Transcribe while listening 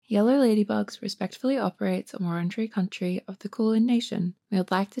Yellow Ladybugs respectfully operates a Wurundjeri country of the Kulin Nation. We would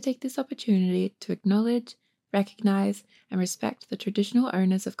like to take this opportunity to acknowledge, recognise and respect the traditional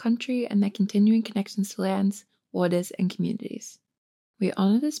owners of country and their continuing connections to lands, waters and communities. We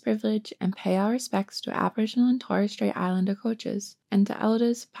honour this privilege and pay our respects to Aboriginal and Torres Strait Islander cultures and to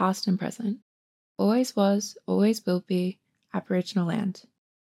elders past and present. Always was, always will be, Aboriginal land.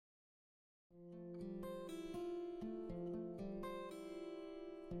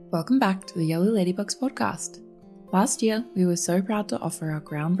 Welcome back to the Yellow Ladybugs podcast. Last year, we were so proud to offer our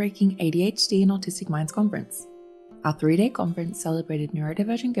groundbreaking ADHD and Autistic Minds conference. Our 3-day conference celebrated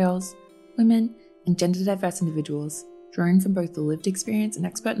neurodivergent girls, women, and gender-diverse individuals, drawing from both the lived experience and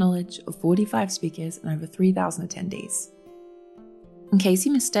expert knowledge of 45 speakers and over 3,000 attendees. In case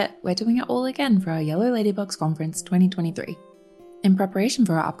you missed it, we're doing it all again for our Yellow Ladybugs Conference 2023. In preparation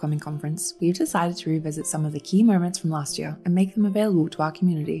for our upcoming conference, we've decided to revisit some of the key moments from last year and make them available to our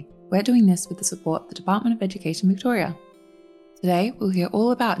community. We're doing this with the support of the Department of Education Victoria. Today, we'll hear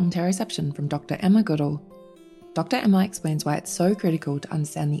all about interoception from Dr. Emma Goodall. Dr. Emma explains why it's so critical to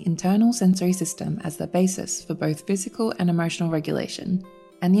understand the internal sensory system as the basis for both physical and emotional regulation,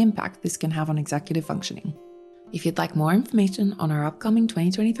 and the impact this can have on executive functioning. If you'd like more information on our upcoming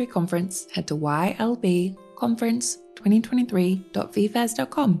 2023 conference, head to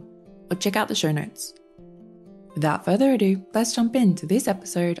ylbconference2023.vfairs.com or check out the show notes. Without further ado, let's jump into this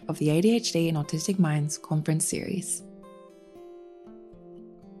episode of the ADHD and Autistic Minds conference series.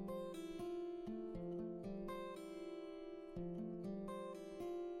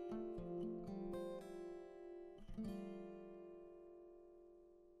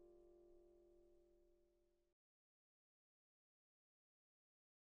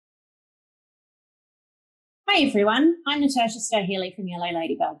 Hi everyone, I'm Natasha Stow-Healy from Yellow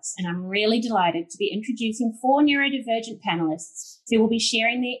Ladybugs, and I'm really delighted to be introducing 4 neurodivergent panellists who will be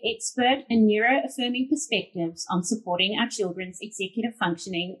sharing their expert and neuro-affirming perspectives on supporting our children's executive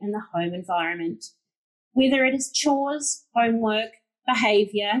functioning in the home environment. Whether it is chores, homework,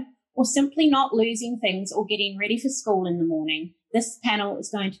 behaviour, or simply not losing things or getting ready for school in the morning, this panel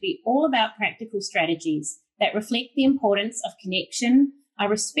is going to be all about practical strategies that reflect the importance of connection, are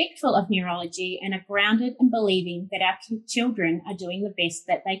respectful of neurology, and are grounded in believing that our children are doing the best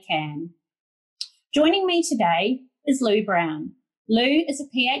that they can. Joining me today is Lou Brown. Lou is a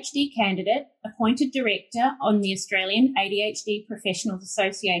PhD candidate, appointed director on the Australian ADHD Professionals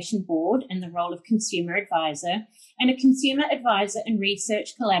Association Board in the role of consumer advisor, and a consumer advisor and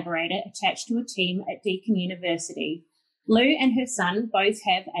research collaborator attached to a team at Deakin University. Lou and her son both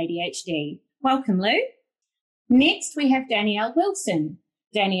have ADHD. Welcome, Lou. Next, we have Danielle Wilson.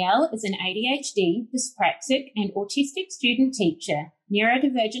 Danielle is an ADHD, dyspraxic and autistic student teacher,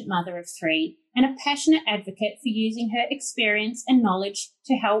 neurodivergent mother of 3, and a passionate advocate for using her experience and knowledge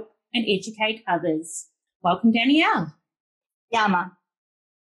to help and educate others. Welcome, Danielle. Yama.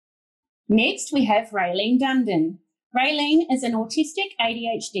 Next, we have Raylene Dundon. Raylene is an autistic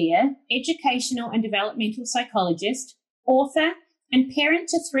ADHDer, educational and developmental psychologist, author, and parent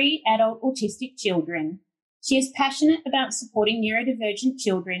to 3 adult autistic children. She is passionate about supporting neurodivergent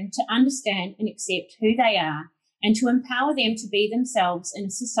children to understand and accept who they are and to empower them to be themselves in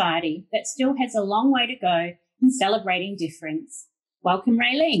a society that still has a long way to go in celebrating difference. Welcome,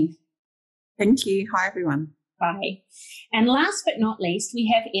 Raylene. Thank you. Hi, everyone. Hi. And last but not least, we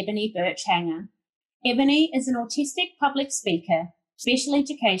have Ebony Birch-Hanger. Ebony is an autistic public speaker, special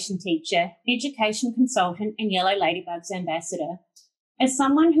education teacher, education consultant, and Yellow Ladybugs ambassador. As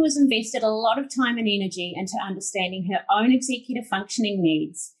someone who has invested a lot of time and energy into understanding her own executive functioning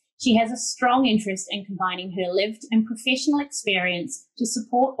needs, she has a strong interest in combining her lived and professional experience to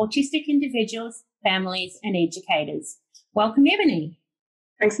support autistic individuals, families, and educators. Welcome, Ebony.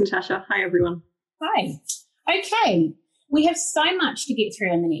 Thanks, Natasha. Hi, everyone. Hi. Okay, we have so much to get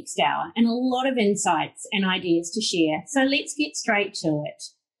through in the next hour and a lot of insights and ideas to share, so let's get straight to it.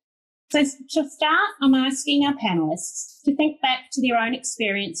 So to start, I'm asking our panellists to think back to their own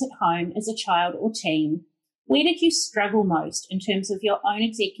experience at home as a child or teen. Where did you struggle most in terms of your own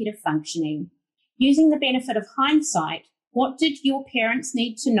executive functioning? Using the benefit of hindsight, what did your parents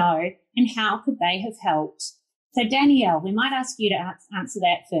need to know and how could they have helped? So Danielle, we might ask you to answer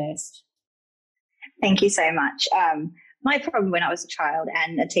that first. Thank you so much. My problem when I was a child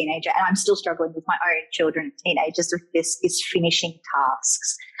and a teenager, and I'm still struggling with my own children and teenagers with this, is finishing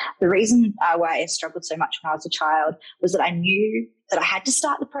tasks. The reason why I struggled so much when I was a child was that I knew that I had to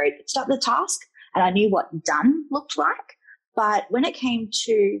start the task, and I knew what done looked like. But when it came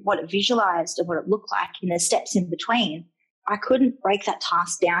to what it visualized and what it looked like in the steps in between, I couldn't break that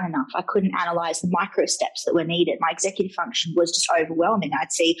task down enough. I couldn't analyze the micro steps that were needed. My executive function was just overwhelming.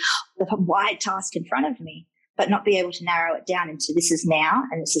 I'd see the wide task in front of me, but not be able to narrow it down into this is now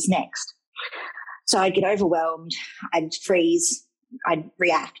and this is next. So I'd get overwhelmed. I'd freeze. I'd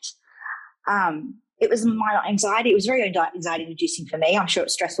react. It was my anxiety. It was very anxiety inducing for me. I'm sure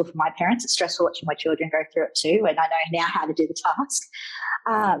it's stressful for my parents. It's stressful watching my children go through it too. And I know now how to do the task.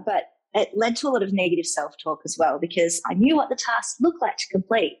 But it led to a lot of negative self-talk as well, because I knew what the task looked like to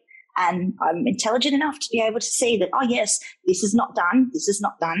complete. And I'm intelligent enough to be able to see that, oh, yes, this is not done,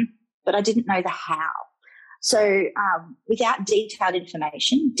 but I didn't know the how. So without detailed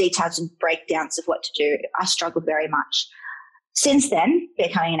information, detailed breakdowns of what to do, I struggled very much. Since then,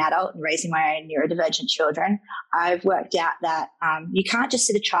 becoming an adult and raising my own neurodivergent children, I've worked out that you can't just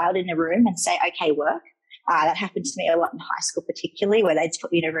sit a child in a room and say, okay, work. That happened to me a lot in high school, particularly, where they'd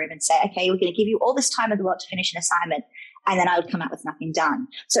put me in a room and say, okay, we're going to give you all this time in the world to finish an assignment. And then I would come out with nothing done.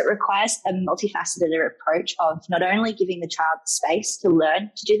 So it requires a multifaceted approach of not only giving the child the space to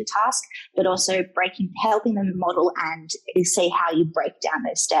learn to do the task, but also helping them model and see how you break down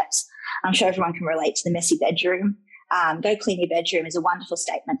those steps. I'm sure everyone can relate to the messy bedroom. Go clean your bedroom is a wonderful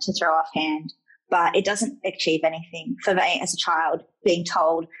statement to throw offhand, but it doesn't achieve anything. For me as a child, being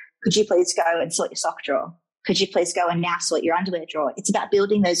told, could you please go and sort your sock drawer? Could you please go and now sort your underwear drawer? It's about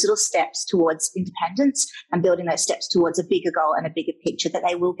building those little steps towards independence and building those steps towards a bigger goal and a bigger picture that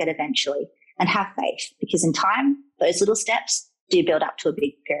they will get eventually, and have faith, because in time, those little steps do build up to a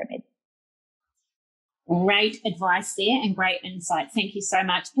big pyramid. Great advice there and great insight. Thank you so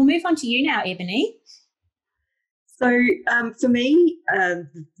much. We'll move on to you now, Ebony. So for me,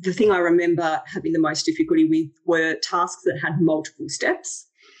 the thing I remember having the most difficulty with were tasks that had multiple steps,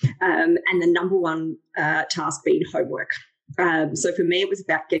 and the number one task being homework. So for me, it was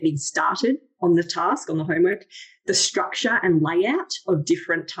about getting started on the task, on the homework, the structure and layout of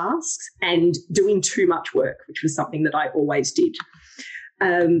different tasks, and doing too much work, which was something that I always did.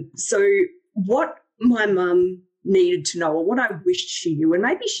 So what my mum needed to know, or what I wished she knew, and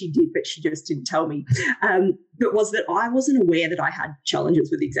maybe she did, but she just didn't tell me, but was that I wasn't aware that I had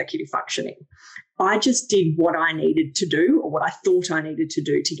challenges with executive functioning. I just did what I needed to do, or what I thought I needed to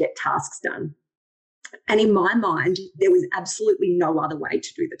do to get tasks done. And in my mind, there was absolutely no other way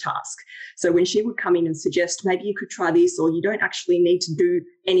to do the task. So when she would come in and suggest, maybe you could try this, or you don't actually need to do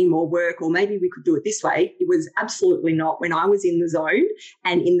any more work, or maybe we could do it this way, it was absolutely not. When I was in the zone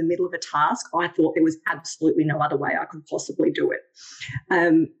and in the middle of a task, I thought there was absolutely no other way I could possibly do it.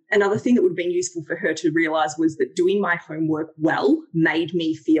 Another thing that would have been useful for her to realise was that doing my homework well made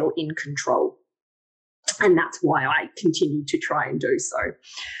me feel in control. And that's why I continued to try and do so.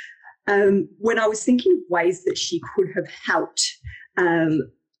 When I was thinking of ways that she could have helped,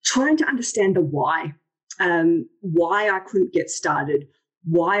 trying to understand the why I couldn't get started,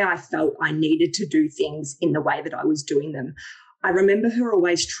 why I felt I needed to do things in the way that I was doing them. I remember her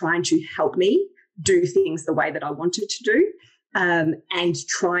always trying to help me do things the way that I wanted to do, and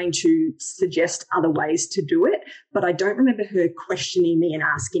trying to suggest other ways to do it. But I don't remember her questioning me and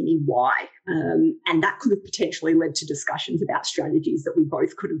asking me why. And that could have potentially led to discussions about strategies that we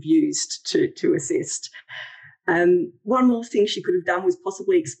both could have used to assist. One more thing she could have done was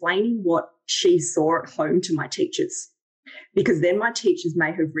possibly explaining what she saw at home to my teachers, because then my teachers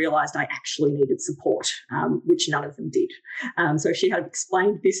may have realised I actually needed support, which none of them did. So if she had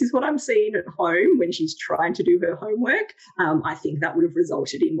explained, this is what I'm seeing at home when she's trying to do her homework, I think that would have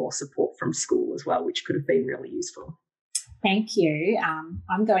resulted in more support from school as well, which could have been really useful. Thank you.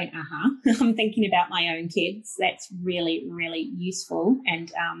 I'm going, I'm thinking about my own kids. That's really, really useful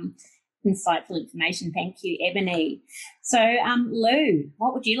and insightful information. Thank you, Ebony. So, Lou,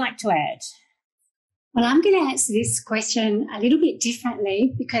 what would you like to add? Well, I'm going to answer this question a little bit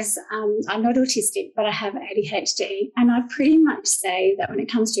differently because I'm not autistic, but I have ADHD. And I pretty much say that when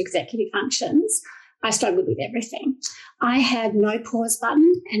it comes to executive functions, I struggled with everything. I had no pause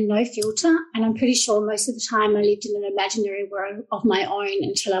button and no filter, and I'm pretty sure most of the time I lived in an imaginary world of my own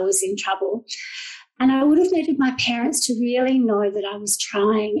until I was in trouble. And I would have needed my parents to really know that I was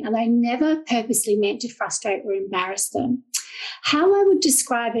trying, and they never purposely meant to frustrate or embarrass them. How I would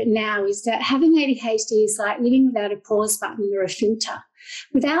describe it now is that having ADHD is like living without a pause button or a filter.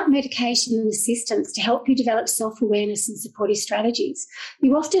 Without medication and assistance to help you develop self-awareness and supportive strategies,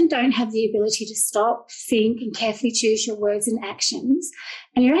 you often don't have the ability to stop, think, and carefully choose your words and actions.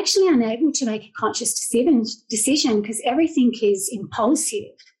 And you're actually unable to make a conscious decision because everything is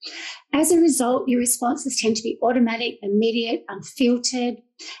impulsive. As a result, your responses tend to be automatic, immediate, unfiltered,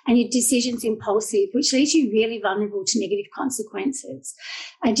 and your decisions impulsive, which leaves you really vulnerable to negative consequences.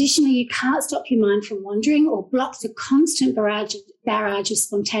 Additionally, you can't stop your mind from wandering or block the constant barrage of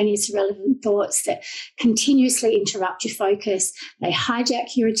spontaneous, relevant thoughts that continuously interrupt your focus. They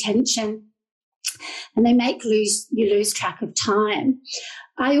hijack your attention and they make you lose track of time.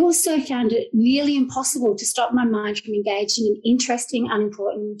 I also found it nearly impossible to stop my mind from engaging in interesting,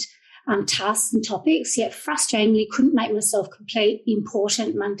 unimportant tasks and topics, yet frustratingly couldn't make myself complete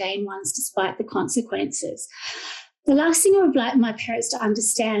important, mundane ones despite the consequences. The last thing I would like my parents to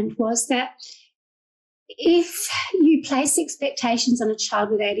understand was that if you place expectations on a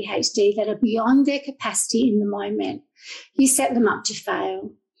child with ADHD that are beyond their capacity in the moment, you set them up to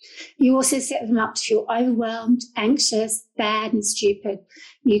fail. You also set them up to feel overwhelmed, anxious, bad and stupid.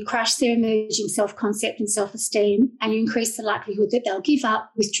 You crush their emerging self-concept and self-esteem, and you increase the likelihood that they'll give up,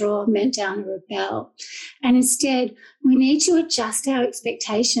 withdraw, melt down or rebel. And instead, we need to adjust our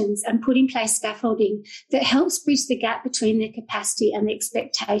expectations and put in place scaffolding that helps bridge the gap between their capacity and the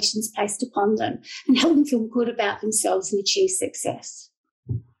expectations placed upon them and help them feel good about themselves and achieve success.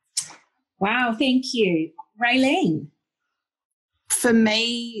 Wow, thank you. Raylene? For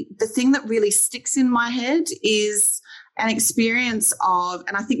me, the thing that really sticks in my head is an experience of,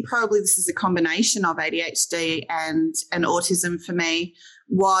 and I think probably this is a combination of ADHD and autism for me,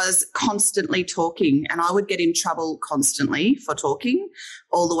 was constantly talking. And I would get in trouble constantly for talking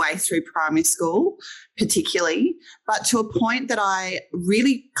all the way through primary school, particularly, but to a point that I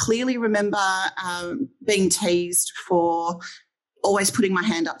really clearly remember being teased for always putting my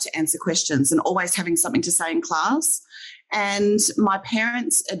hand up to answer questions and always having something to say in class. And my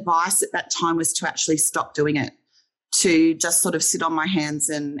parents' advice at that time was to actually stop doing it, to just sort of sit on my hands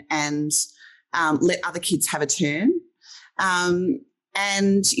and let other kids have a turn.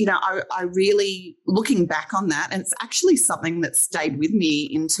 And, you know, I really, looking back on that, and it's actually something that stayed with me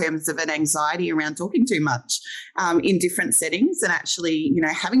in terms of an anxiety around talking too much in different settings and actually, you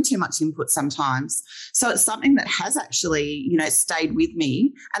know, having too much input sometimes. So it's something that has actually, you know, stayed with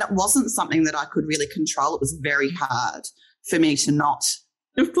me, and it wasn't something that I could really control. It was very hard for me to not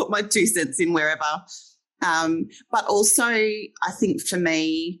put my 2 cents in wherever. But also I think for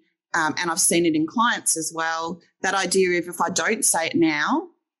me, and I've seen it in clients as well, that idea of if I don't say it now,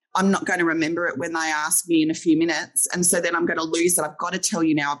 I'm not going to remember it when they ask me in a few minutes. And so then I'm going to lose it. I've got to tell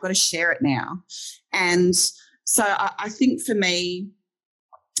you now. I've got to share it now. And so I think for me,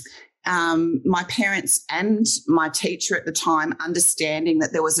 my parents and my teacher at the time understanding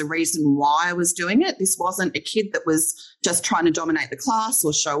that there was a reason why I was doing it. This wasn't a kid that was just trying to dominate the class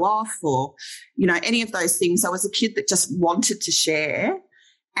or show off or, you know, any of those things. I was a kid that just wanted to share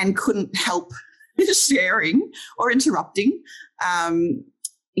and couldn't help sharing or interrupting,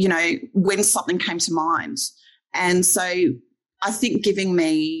 you know, when something came to mind. And so I think giving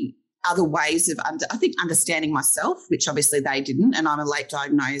me other ways of, understanding myself, which obviously they didn't, and I'm a late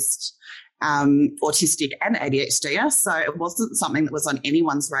diagnosed autistic and ADHD, so it wasn't something that was on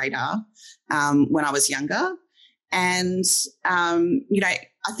anyone's radar when I was younger. And, you know,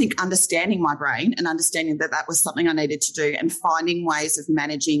 I think understanding my brain and understanding that that was something I needed to do and finding ways of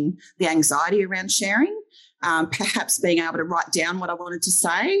managing the anxiety around sharing, perhaps being able to write down what I wanted to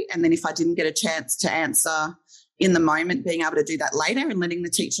say, and then if I didn't get a chance to answer in the moment, being able to do that later and letting the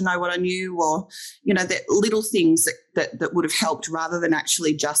teacher know what I knew, or, you know, the little things that would have helped rather than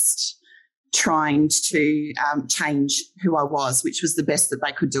actually just trying to change who I was, which was the best that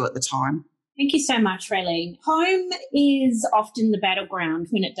they could do at the time. Thank you so much, Raylene. Home is often the battleground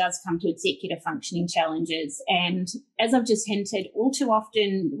when it does come to executive functioning challenges. And as I've just hinted, all too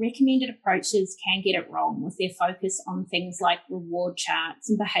often recommended approaches can get it wrong with their focus on things like reward charts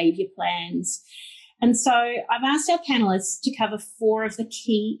and behaviour plans. And so I've asked our panellists to cover 4 of the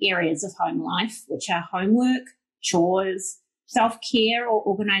key areas of home life, which are homework, chores, self-care or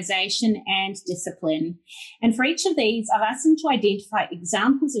organisation, and discipline. And for each of these, I've asked them to identify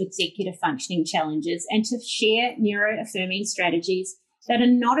examples of executive functioning challenges and to share neuro-affirming strategies that are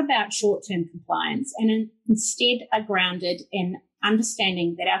not about short-term compliance and instead are grounded in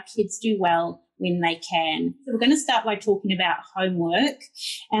understanding that our kids do well when they can. So we're going to start by talking about homework,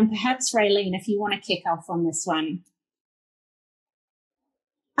 and perhaps Raylene, if you want to kick off on this one.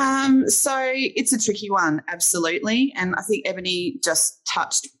 So it's a tricky one, absolutely. And I think Ebony just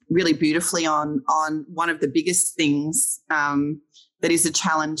touched really beautifully on one of the biggest things that is a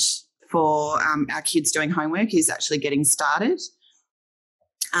challenge for our kids doing homework is actually getting started.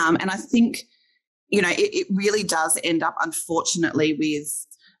 And I think, you know, it really does end up, unfortunately, with,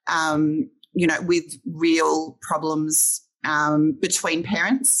 you know, with real problems between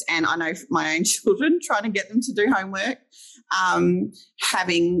parents, and I know my own children, trying to get them to do homework,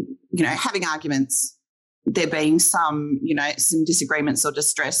 having arguments, there being some disagreements or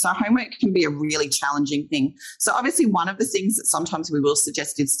distress. So homework can be a really challenging thing. So obviously one of the things that sometimes we will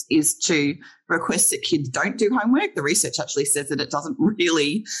suggest is to request that kids don't do homework. The research actually says that it doesn't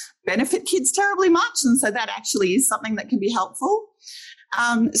really benefit kids terribly much, and so that actually is something that can be helpful.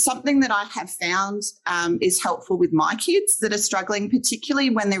 Something that I have found is helpful with my kids that are struggling,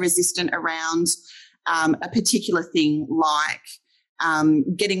 particularly when they're resistant around a particular thing, like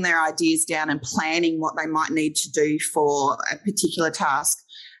getting their ideas down and planning what they might need to do for a particular task.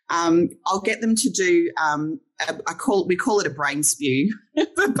 I'll get them to do, we call it a brain spew,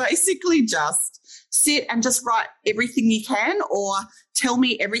 but basically just sit and just write everything you can, or tell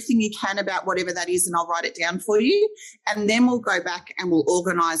me everything you can about whatever that is, and I'll write it down for you. And then we'll go back and we'll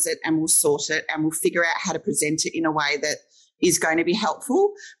organise it and we'll sort it and we'll figure out how to present it in a way that is going to be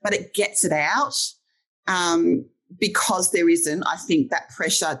helpful, but it gets it out. Because there isn't, I think, that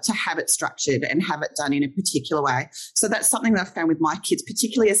pressure to have it structured and have it done in a particular way. So that's something that I've found with my kids,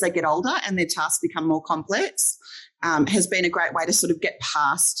 particularly as they get older and their tasks become more complex, has been a great way to sort of get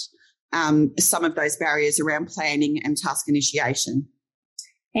past some of those barriers around planning and task initiation.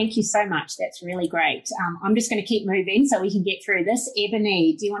 Thank you so much. That's really great. I'm just going to keep moving so we can get through this.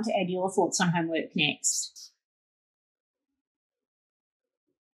 Ebony, do you want to add your thoughts on homework next?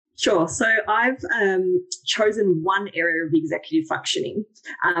 Sure. So I've chosen one area of executive functioning.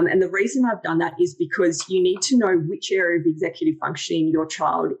 And the reason I've done that is because you need to know which area of executive functioning your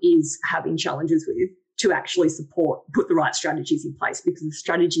child is having challenges with to actually put the right strategies in place, because the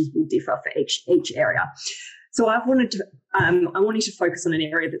strategies will differ for each area. So I wanted to focus on an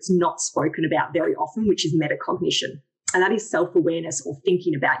area that's not spoken about very often, which is metacognition. And that is self-awareness, or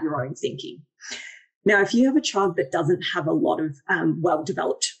thinking about your own thinking. Now, if you have a child that doesn't have a lot of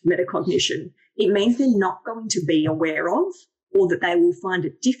well-developed metacognition, it means they're not going to be aware of, or that they will find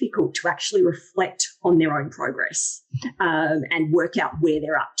it difficult to actually reflect on their own progress and work out where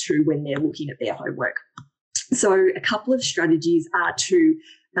they're up to when they're looking at their homework. So a couple of strategies are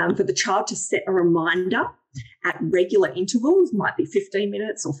for the child to set a reminder at regular intervals, might be 15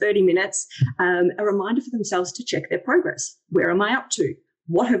 minutes or 30 minutes, a reminder for themselves to check their progress. Where am I up to?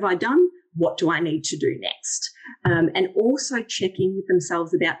 What have I done? What do I need to do next? And also checking with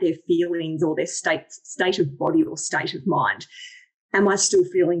themselves about their feelings or their state of body or state of mind. Am I still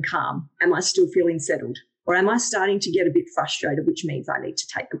feeling calm? Am I still feeling settled? Or am I starting to get a bit frustrated, which means I need to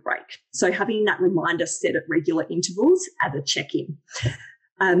take a break? So having that reminder set at regular intervals as a check-in.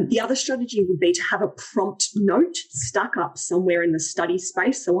 The other strategy would be to have a prompt note stuck up somewhere in the study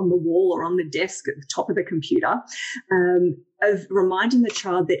space, so on the wall or on the desk at the top of the computer, of reminding the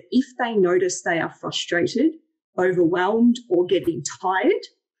child that if they notice they are frustrated, overwhelmed, or getting tired,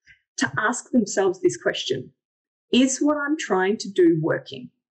 to ask themselves this question: is what I'm trying to do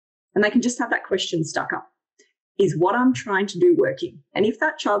working? And they can just have that question stuck up. Is what I'm trying to do working? And if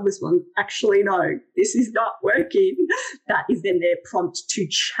that child responds, actually, no, this is not working, that is then their prompt to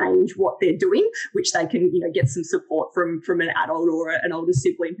change what they're doing, which they can, get some support from an adult or an older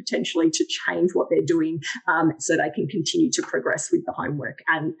sibling potentially to change what they're doing, so they can continue to progress with the homework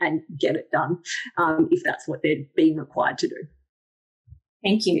and get it done, if that's what they're being required to do.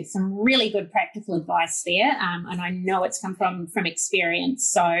 Thank you. Some really good practical advice there, and I know it's come from experience.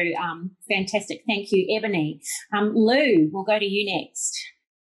 So fantastic. Thank you, Ebony. Lou, we'll go to you next.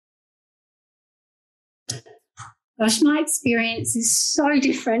 Gosh, my experience is so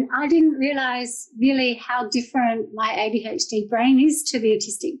different. I didn't realise really how different my ADHD brain is to the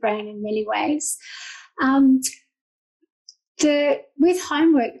autistic brain in many ways. With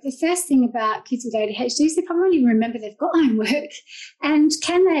homework, the first thing about kids with ADHD is they probably even remember they've got homework, and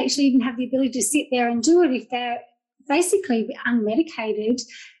can they actually even have the ability to sit there and do it if they're basically unmedicated?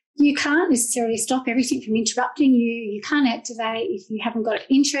 You can't necessarily stop everything from interrupting you. You can't activate if you haven't got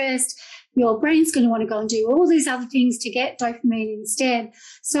interest. Your brain's going to want to go and do all these other things to get dopamine instead.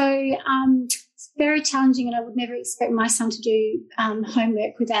 So it's very challenging, and I would never expect my son to do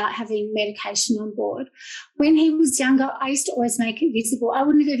homework without having medication on board. When he was younger, I used to always make it visible. I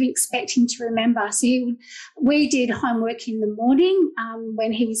wouldn't even expect him to remember. So we did homework in the morning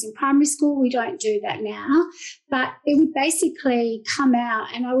when he was in primary school. We don't do that now. But it would basically come out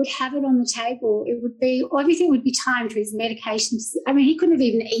and I would have it on the table. Everything would be timed for his medication. I mean, he couldn't have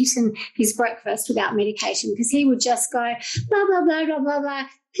even eaten his breakfast without medication, because he would just go, blah, blah, blah, blah, blah, blah.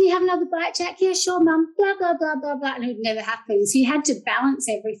 Can you have another bite, Jack? Yeah, sure, Mum. Blah, blah, blah, blah, blah. And it would never happen. So you had to balance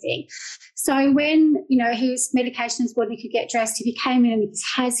everything. So when, his medication was when he could get dressed, if he came in and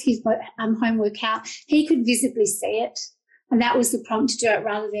has his homework out, he could visibly see it. And that was the prompt to do it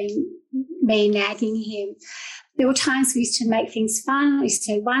rather than me nagging him. There were times we used to make things fun. I used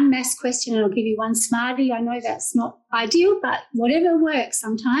to say one maths question and I'll give you one smartie. I know that's not ideal, but whatever works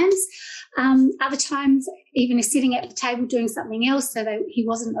sometimes. Other times, even sitting at the table doing something else so that he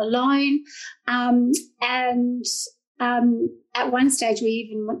wasn't alone. At one stage,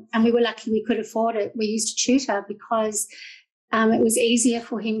 we were lucky we could afford it, we used a tutor because it was easier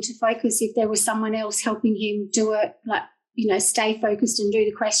for him to focus if there was someone else helping him do it, like, stay focused and do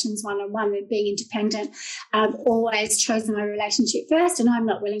the questions one-on-one and being independent. I've always chosen my relationship first, and I'm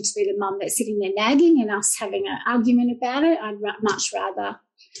not willing to be the mum that's sitting there nagging and us having an argument about it. I'd much rather,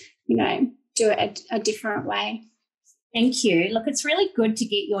 do it a different way. Thank you. Look, it's really good to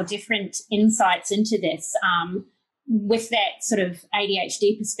get your different insights into this with that sort of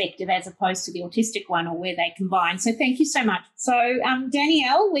ADHD perspective as opposed to the autistic one, or where they combine. So thank you so much. So,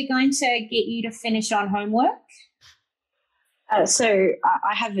 Danielle, we're going to get you to finish on homework. So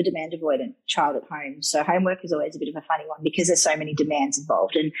I have a demand avoidant child at home. So homework is always a bit of a funny one because there's so many demands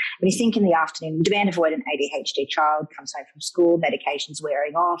involved. And when you think in the afternoon, demand avoidant ADHD child comes home from school, medication's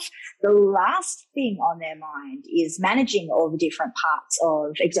wearing off. The last thing on their mind is managing all the different parts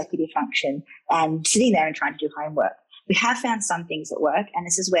of executive function and sitting there and trying to do homework. We have found some things that work, and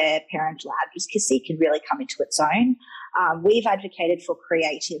this is where parental advocacy can really come into its own. We've advocated for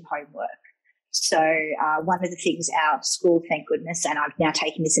creative homework. So one of the things our school, thank goodness, and I've now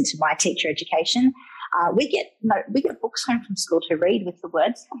taken this into my teacher education, we get books home from school to read with the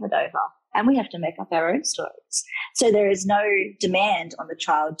words covered over, and we have to make up our own stories. So there is no demand on the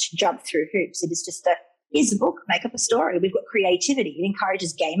child to jump through hoops. It is just here's a book, make up a story. We've got creativity. It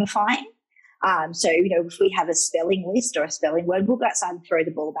encourages gamifying. So, if we have a spelling list or a spelling word, we'll go outside and throw the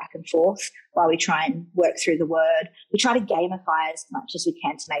ball back and forth while we try and work through the word. We try to gamify as much as we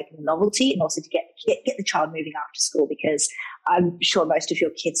can to make it a novelty, and also to get the child moving after school, because I'm sure most of your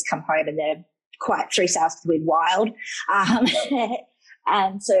kids come home and they're quite 3 souths to the wind wild.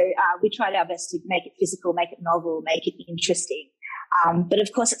 And so we tried our best to make it physical, make it novel, make it interesting. But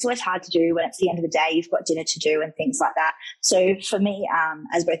of course, it's always hard to do when it's the end of the day, you've got dinner to do and things like that. So for me,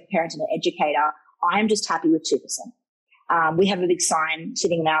 as both a parent and an educator, I'm just happy with 2%. We have a big sign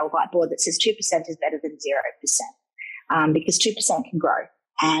sitting in our whiteboard that says 2% is better than 0%, because 2% can grow.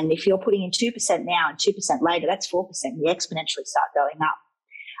 And if you're putting in 2% now and 2% later, that's 4%. You exponentially start going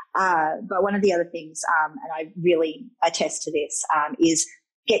up. But one of the other things, and I really attest to this, is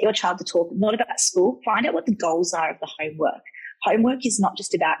get your child to talk not about school. Find out what the goals are of the homework. Homework is not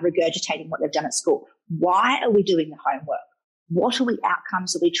just about regurgitating what they've done at school. Why are we doing the homework? What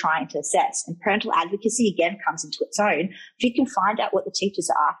outcomes are we trying to assess? And parental advocacy, again, comes into its own. If you can find out what the teachers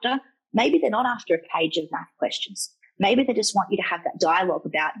are after, maybe they're not after a page of math questions. Maybe they just want you to have that dialogue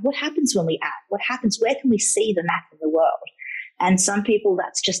about what happens when we add, what happens, where can we see the math in the world? And some people,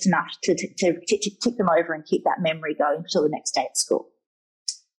 that's just enough to tick them over and keep that memory going until the next day at school.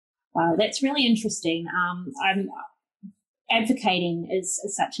 Wow, that's really interesting. Advocating is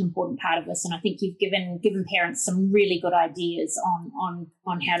such an important part of this, and I think you've given parents some really good ideas on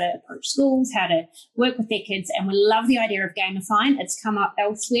how to approach schools, how to work with their kids, and we love the idea of gamifying. It's come up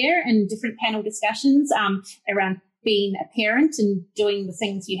elsewhere in different panel discussions around being a parent and doing the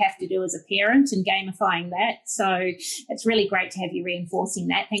things you have to do as a parent and gamifying that. So it's really great to have you reinforcing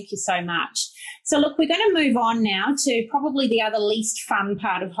that. Thank you so much. So look, we're going to move on now to probably the other least fun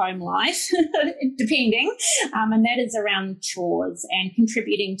part of home life, depending, and that is around chores and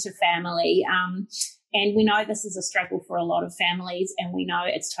contributing to family. And we know this is a struggle for a lot of families, and we know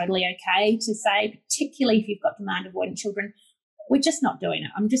it's totally okay to say, particularly if you've got demand avoidant children, we're just not doing it.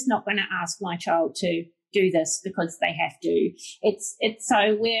 I'm just not going to ask my child to do this because they have to. It's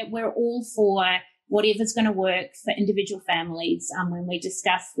so we're all for whatever's going to work for individual families when we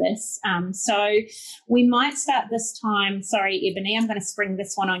discuss this. So we might start this time. Sorry, Ebony, I'm going to spring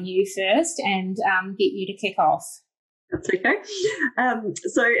this one on you first and get you to kick off. That's okay.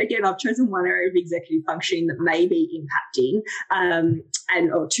 So again, I've chosen one area of executive functioning that may be impacting,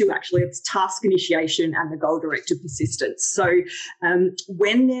 or two actually. It's task initiation and the goal-directed persistence. So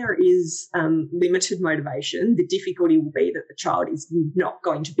when there is limited motivation, the difficulty will be that the child is not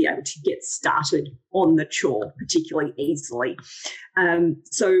going to be able to get started on the chore particularly easily.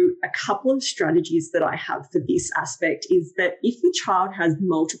 So a couple of strategies that I have for this aspect is that if the child has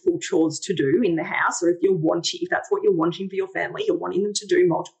multiple chores to do in the house, or if that's what you're wanting for your family, you're wanting them to do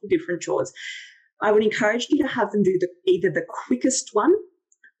multiple different chores, I would encourage you to have them do either the quickest one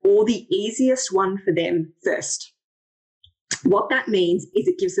or the easiest one for them first. What that means is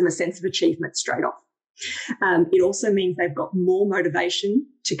it gives them a sense of achievement straight off. It also means they've got more motivation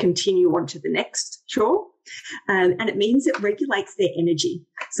to continue on to the next chore. And it means it regulates their energy.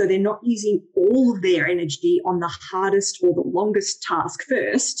 So they're not using all of their energy on the hardest or the longest task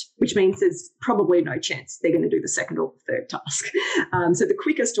first, which means there's probably no chance they're going to do the second or the third task. So the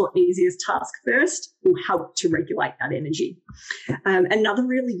quickest or easiest task first will help to regulate that energy. Another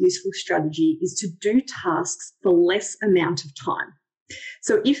really useful strategy is to do tasks for less amount of time.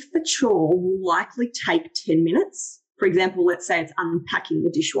 So if the chore will likely take 10 minutes, for example, let's say it's unpacking the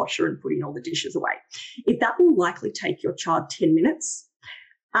dishwasher and putting all the dishes away. If that will likely take your child 10 minutes,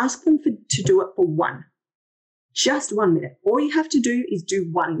 ask them to do it for just 1 minute. All you have to do is do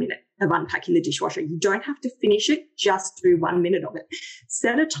 1 minute of unpacking the dishwasher. You don't have to finish it, just do 1 minute of it.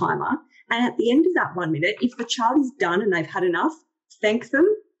 Set a timer, and at the end of that 1 minute, if the child is done and they've had enough, thank them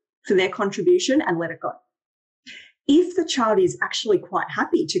for their contribution and let it go. If the child is actually quite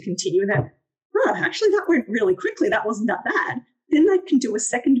happy to continue that, actually that went really quickly, that wasn't that bad, then they can do a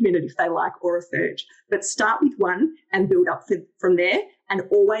second minute if they like, or a third. But start with one and build up from there. And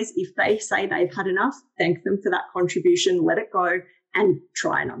always, if they say they've had enough, thank them for that contribution, let it go, and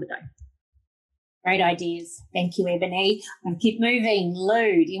try another day. Great ideas. Thank you, Ebony. I'm keep moving.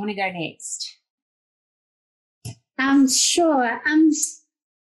 Lou, do you want to go next? Sure.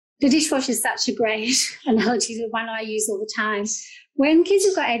 The dishwasher is such a great analogy, the one I use all the time. When kids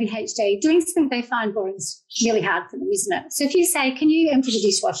have got ADHD, doing something they find boring is really hard for them, isn't it? So if you say, can you empty the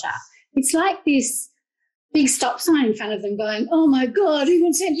dishwasher? It's like this big stop sign in front of them going, oh, my God, who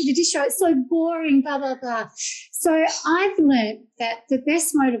wants to empty the dishwasher? It's so boring, blah, blah, blah. So I've learned that the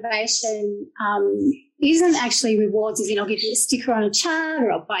best motivation isn't actually rewards, as in I'll give you a sticker on a chart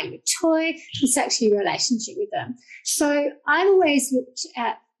or I'll buy you a toy. It's actually a relationship with them. So I've always looked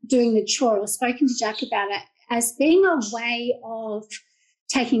at doing the chore or spoken to Jack about it as being a way of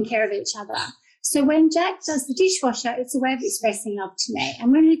taking care of each other. So when Jack does the dishwasher, it's a way of expressing love to me.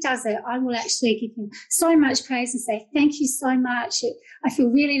 And when he does it, I will actually give him so much praise and say, thank you so much. I feel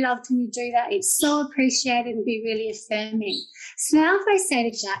really loved when you do that. It's so appreciated and be really affirming. So now if I say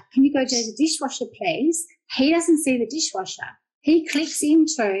to Jack, can you go do the dishwasher, please? He doesn't see the dishwasher. He clicks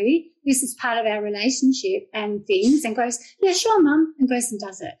into this is part of our relationship and things and goes, yeah, sure, Mum, and goes and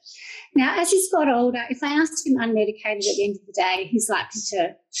does it. Now, as he's got older, if I asked him unmedicated at the end of the day, he's likely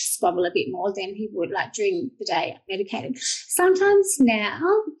to squabble a bit more than he would like during the day medicated. Sometimes now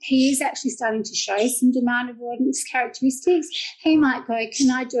he is actually starting to show some demand avoidance characteristics. He might go, can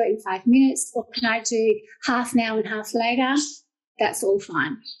I do it in 5 minutes, or can I do half now and half later? That's all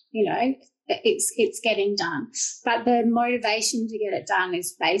fine, It's getting done. But the motivation to get it done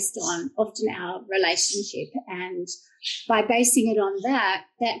is based on often our relationship, and by basing it on that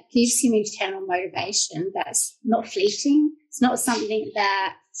gives him internal motivation that's not fleeting. It's not something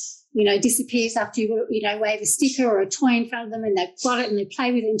that, disappears after you, wave a sticker or a toy in front of them and they've got it and they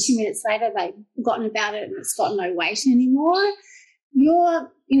play with it, and 2 minutes later they've forgotten about it and it's got no weight anymore. Your,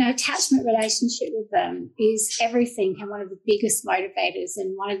 attachment relationship with them is everything, and one of the biggest motivators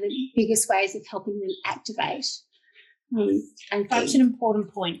and one of the biggest ways of helping them activate. And such an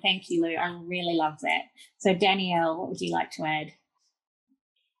important point. Thank you, Lou. I really love that. So, Danielle, what would you like to add?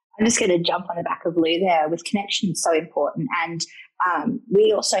 I'm just going to jump on the back of Lou there. With connection, so important. And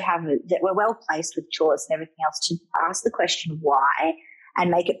we also have that we're well placed with chores and everything else to ask the question why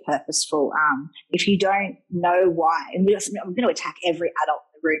and make it purposeful. If you don't know why, and I'm going to attack every adult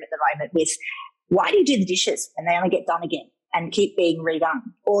in the room at the moment with, why do you do the dishes and they only get done again and keep being redone?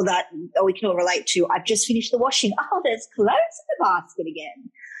 Or we can all relate to, I've just finished the washing. Oh, there's clothes in the basket again.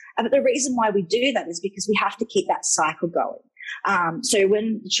 But the reason why we do that is because we have to keep that cycle going. So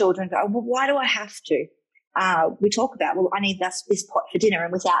when the children go, well, why do I have to? We talk about, well, I need this pot for dinner,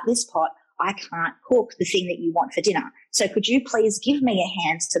 and without this pot, I can't cook the thing that you want for dinner. So could you please give me a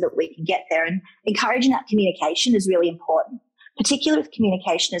hand so that we can get there? And encouraging that communication is really important, particularly with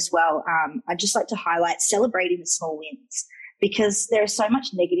communication as well. I'd just like to highlight celebrating the small wins, because there is so much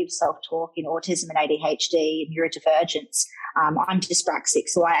negative self-talk in autism and ADHD and neurodivergence. I'm dyspraxic,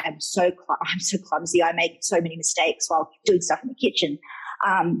 so I'm so clumsy. I make so many mistakes while doing stuff in the kitchen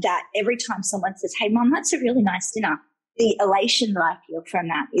that every time someone says, hey, Mum, that's a really nice dinner, the elation that I feel from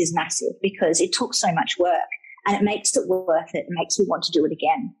that is massive, because it took so much work and it makes it worth it. It makes me want to do it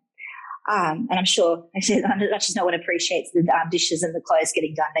again. And I'm sure, much as no one appreciates the dishes and the clothes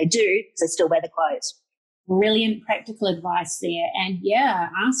getting done, they do, because they still wear the clothes. Brilliant practical advice there. And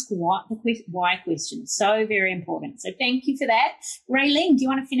ask why question. So very important. So thank you for that. Raylene, do you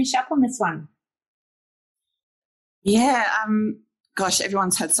want to finish up on this one? Yeah, gosh,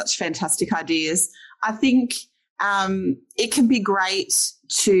 everyone's had such fantastic ideas. I think it can be great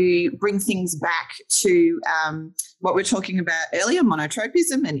to bring things back to what we were talking about earlier,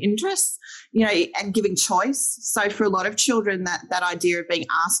 monotropism and interests, and giving choice. So for a lot of children, that idea of being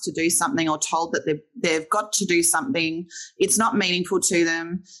asked to do something or told that they've got to do something, it's not meaningful to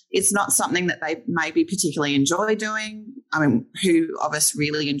them. It's not something that they maybe particularly enjoy doing. I mean, who of us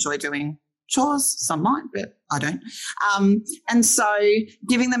really enjoy doing chores? Some might, but I don't. And so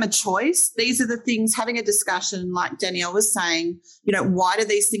giving them a choice, these are the things, having a discussion like Danielle was saying, why do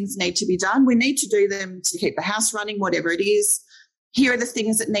these things need to be done? We need to do them to keep the house running, whatever it is. Here are the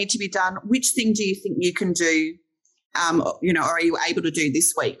things that need to be done. Which thing do you think you can do, or are you able to do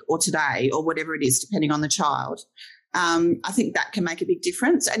this week or today or whatever it is, depending on the child? I think that can make a big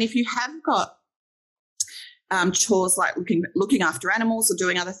difference. And if you have got chores like looking after animals or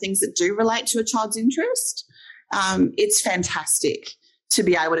doing other things that do relate to a child's interest, it's fantastic to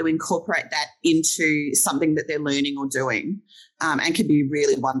be able to incorporate that into something that they're learning or doing, and can be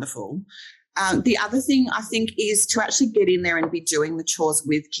really wonderful. The other thing I think is to actually get in there and be doing the chores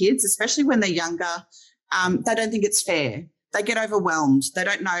with kids, especially when they're younger. They don't think it's fair. They get overwhelmed. They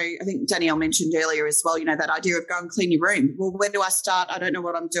don't know. I think Danielle mentioned earlier as well, that idea of go and clean your room. Well, when do I start? I don't know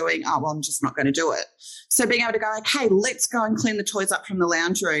what I'm doing. Oh, well, I'm just not going to do it. So being able to go, okay, let's go and clean the toys up from the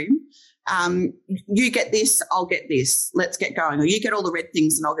lounge room. You get this, I'll get this. Let's get going. Or you get all the red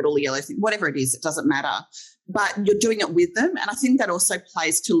things and I'll get all the yellow things. Whatever it is, it doesn't matter. But you're doing it with them. And I think that also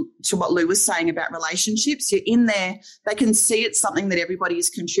plays to what Lou was saying about relationships. You're in there, they can see it's something that everybody is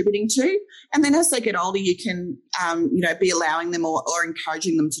contributing to. And then as they get older, you can, be allowing them or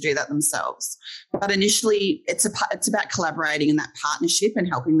encouraging them to do that themselves. But initially, it's about collaborating in that partnership and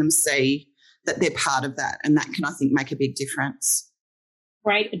helping them see that they're part of that. And that can, I think, make a big difference.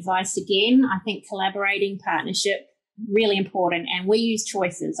 Great advice again. I think collaborating, partnership, really important. And we use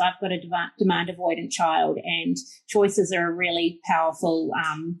choices. I've got a demand avoidant child, and choices are a really powerful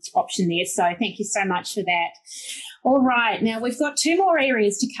option there. So thank you so much for that. All right. Now we've got two more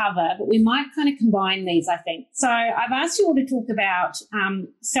areas to cover, but we might kind of combine these, I think. So I've asked you all to talk about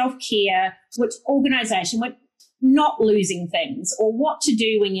self-care, which organisation, what not losing things, or what to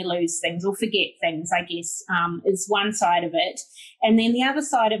do when you lose things or forget things, I guess, is one side of it. And then the other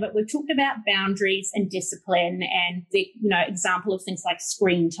side of it, we've talked about boundaries and discipline and the, example of things like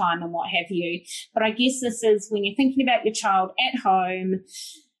screen time and what have you. But I guess this is when you're thinking about your child at home,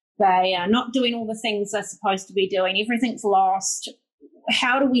 they are not doing all the things they're supposed to be doing, everything's lost.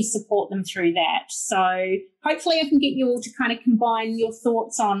 How do we support them through that? So hopefully I can get you all to kind of combine your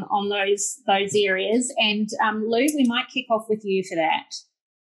thoughts on those areas. And Lou, we might kick off with you for that.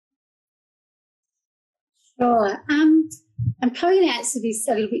 Sure. I'm probably going to answer this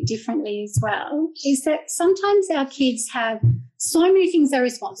a little bit differently as well, is that sometimes our kids have so many things they're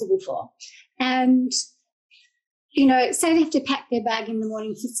responsible for. And say they have to pack their bag in the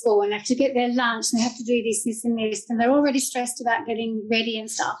morning for school and they have to get their lunch and they have to do this, this and this, and they're already stressed about getting ready and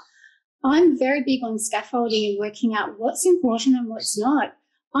stuff. I'm very big on scaffolding and working out what's important and what's not.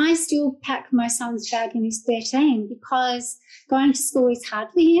 I still pack my son's bag when he's 13 because going to school is hard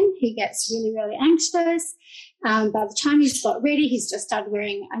for him. He gets really, really anxious. By the time he's got ready, he's just started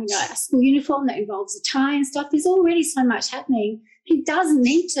wearing a school uniform that involves a tie and stuff. There's already so much happening. He doesn't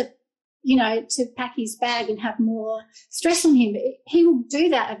need to pack his bag and have more stress on him. He will do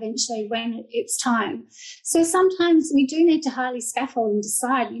that eventually when it's time. So sometimes we do need to highly scaffold and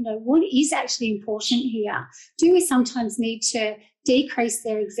decide, what is actually important here. Do we sometimes need to decrease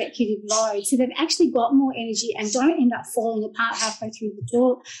their executive load so they've actually got more energy and don't end up falling apart halfway through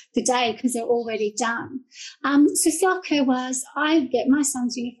the day because they're already done. So self-care wise, I get my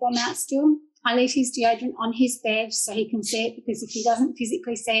son's uniform out still. I leave his deodorant on his bed so he can see it, because if he doesn't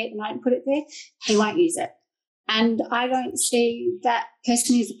physically see it and I don't put it there, he won't use it. And I don't see that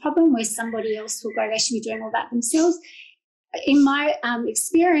personally as a problem where somebody else will go, they should be doing all that themselves. In my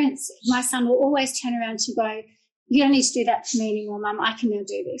experience, my son will always turn around to go, you don't need to do that for me anymore, Mum. I can now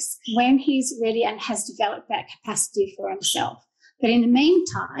do this, when he's ready and has developed that capacity for himself. But in the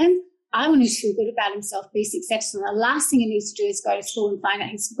meantime, I want him to feel good about himself, be successful. And the last thing he needs to do is go to school and find out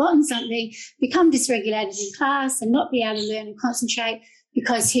he's forgotten something, become dysregulated in class and not be able to learn and concentrate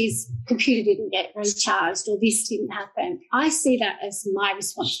because his computer didn't get recharged or this didn't happen. I see that as my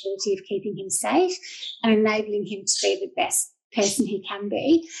responsibility of keeping him safe and enabling him to be the best person he can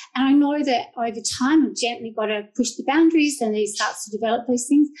be. And I know that over time I've gently got to push the boundaries and he starts to develop those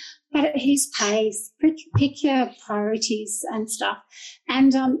things, but at his pace, pick your priorities and stuff.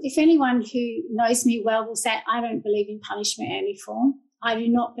 And if anyone who knows me well will say, I don't believe in punishment in any form. I do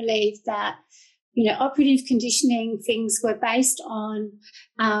not believe that, operative conditioning things were based on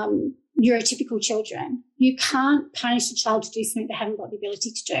neurotypical children, you can't punish a child to do something they haven't got the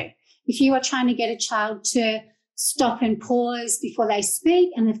ability to do. If you are trying to get a child to stop and pause before they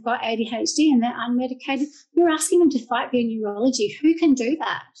speak and they've got ADHD and they're unmedicated, you're asking them to fight their neurology. Who can do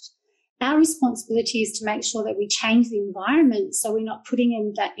that? Our responsibility is to make sure that we change the environment so we're not putting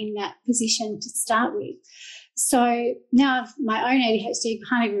them in that position to start with. So now I've my own ADHD, I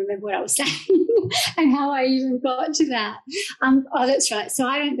can't even remember what I was saying and how I even got to that. Oh, that's right. So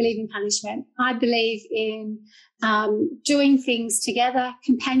I don't believe in punishment. I believe in doing things together.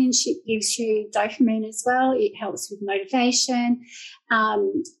 Companionship gives you dopamine as well. It helps with motivation.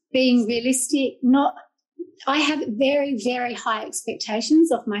 Being realistic, I have very, very high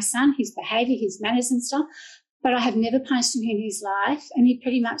expectations of my son, his behaviour, his manners and stuff, but I have never punished him in his life, and he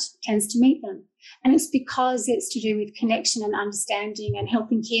pretty much tends to meet them. And it's because it's to do with connection and understanding and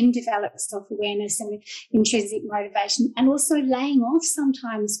helping him develop self-awareness and intrinsic motivation, and also laying off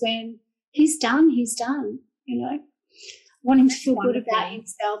sometimes when he's done, you know. Want him to feel good about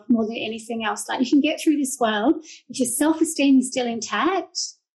himself more than anything else. Like, you can get through this world if your self-esteem is still intact.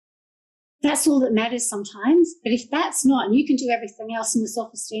 That's all that matters sometimes. But if that's not, and you can do everything else and the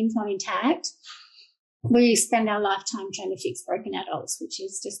self-esteem's not intact, we spend our lifetime trying to fix broken adults, which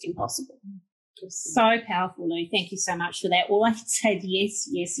is just impossible. So powerful, Lou. Thank you so much for that. All I can say is yes,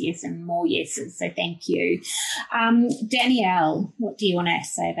 yes, yes, and more yeses. So thank you. Danielle, what do you want to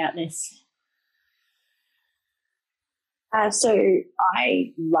say about this? So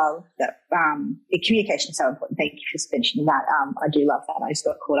I love that communication is so important. Thank you for mentioning that. I do love that. I just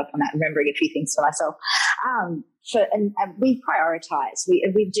got caught up on that, remembering a few things for myself. And we prioritise.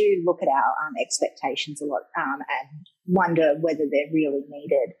 We do look at our expectations a lot and wonder whether they're really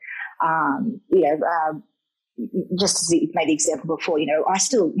needed. Just as you made the example before,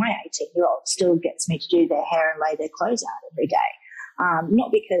 my 18-year-old still gets me to do their hair and lay their clothes out every day.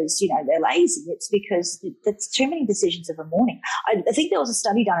 Not because, they're lazy. It's because it's too many decisions of a morning. I think there was a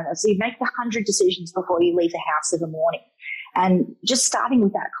study done on it. So you make 100 decisions before you leave the house of a morning. And just starting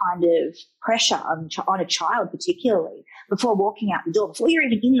with that kind of pressure on a child particularly, before walking out the door, before you're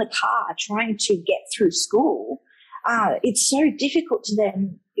even in the car trying to get through school, it's so difficult to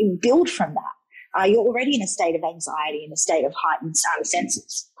then build from that. You're already in a state of anxiety, in a state of heightened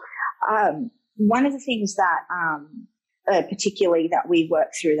senses. One of the things that particularly that we work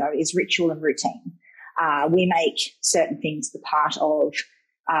through, though, is ritual and routine. We make certain things the part of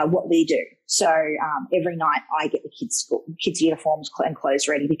what we do. So every night I get the kids' uniforms and clothes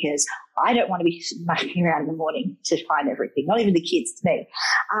ready, because I don't want to be mucking around in the morning to find everything, not even the kids, it's me.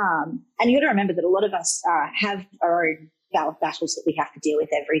 And you got to remember that a lot of us have our own battles that we have to deal with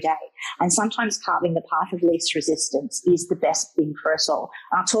every day. And sometimes carving the path of least resistance is the best thing for us all.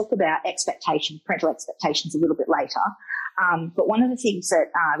 I'll talk about parental expectations a little bit later. But one of the things that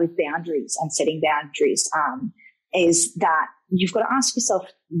with boundaries and setting boundaries is that you've got to ask yourself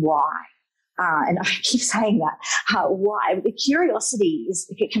why. And I keep saying that, why? The curiosity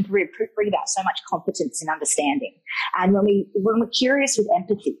it can bring about so much competence and understanding. And when we're curious with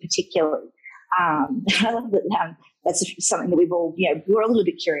empathy, particularly, I love that that's something that we've all, we're a little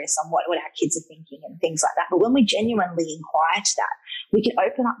bit curious on what our kids are thinking and things like that. But when we genuinely inquire to that, we can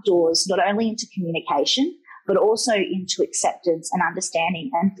open up doors not only into communication, but also into acceptance and understanding,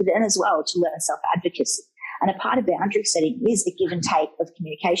 and for them as well to learn self-advocacy. And a part of boundary setting is a give and take of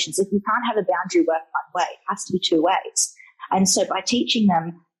communications. If you can't have a boundary work one way, it has to be two ways. And so by teaching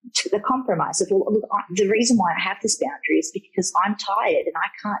them the compromise of, look, the reason why I have this boundary is because I'm tired and I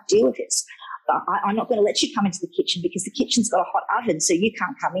can't deal with this. I'm not going to let you come into the kitchen because the kitchen's got a hot oven, so you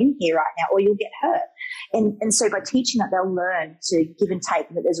can't come in here right now or you'll get hurt. And so by teaching that, they'll learn to give and take,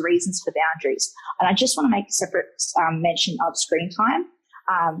 and that there's reasons for boundaries. And I just want to make a separate mention of screen time.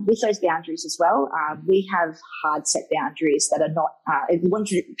 With those boundaries as well, we have hard set boundaries that are not,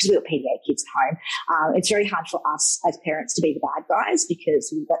 because we've got PDA kids at home, it's very hard for us as parents to be the bad guys,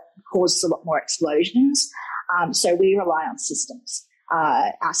 because that causes a lot more explosions. So we rely on systems.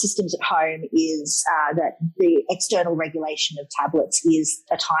 Our systems at home is that the external regulation of tablets is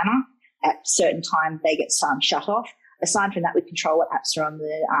a timer. At a certain time, they get shut off. Aside from that, we control what apps are on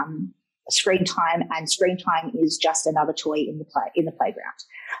the screen time, and screen time is just another toy in the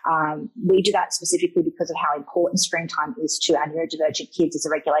playground. We do that specifically because of how important screen time is to our neurodivergent kids as a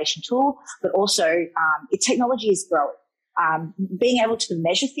regulation tool, but also technology is growing. Being able to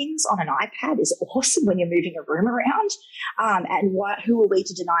measure things on an iPad is awesome when you're moving a room around. And who are we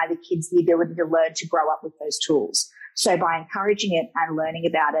to deny the kids the ability to learn to grow up with those tools? So by encouraging it and learning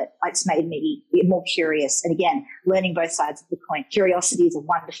about it, it's made me more curious. And again, learning both sides of the coin. Curiosity is a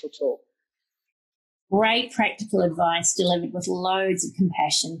wonderful tool. Great practical advice delivered with loads of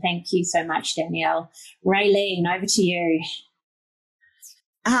compassion. Thank you so much, Danielle. Raylene, over to you.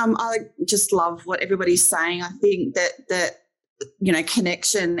 I just love what everybody's saying. I think that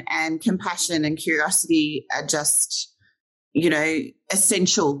connection and compassion and curiosity are just,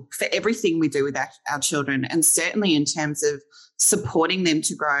 essential for everything we do with our children, and certainly in terms of supporting them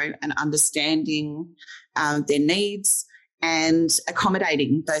to grow and understanding their needs and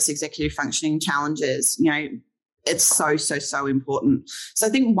accommodating those executive functioning challenges. It's so, so, so important. So I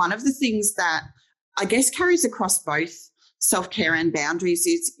think one of the things that I guess carries across both self-care and boundaries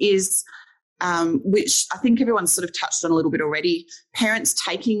is which I think everyone's sort of touched on a little bit already, parents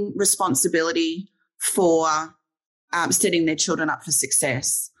taking responsibility for setting their children up for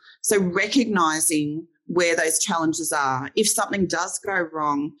success. So recognising where those challenges are. If something does go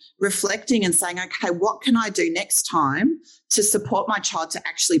wrong, reflecting and saying, okay, what can I do next time to support my child to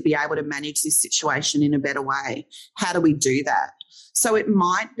actually be able to manage this situation in a better way? How do we do that? So it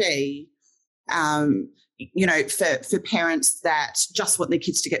might be, for parents that just want their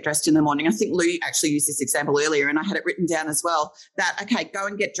kids to get dressed in the morning. I think Lou actually used this example earlier, and I had it written down as well, that, okay, go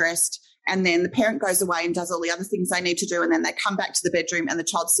and get dressed. And then the parent goes away and does all the other things they need to do. And then they come back to the bedroom and the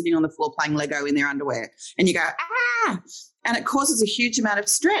child's sitting on the floor playing Lego in their underwear. And you go, and it causes a huge amount of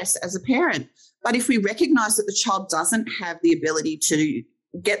stress as a parent. But if we recognise that the child doesn't have the ability to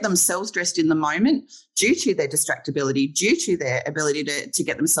get themselves dressed in the moment due to their distractibility, due to their ability to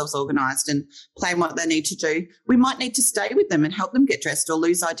get themselves organised and plan what they need to do, we might need to stay with them and help them get dressed, or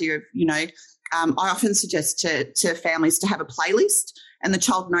lose idea of, I often suggest to families to have a playlist. And the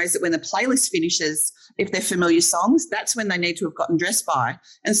child knows that when the playlist finishes, if they're familiar songs, that's when they need to have gotten dressed by.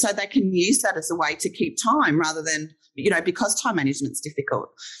 And so they can use that as a way to keep time rather than, because time management's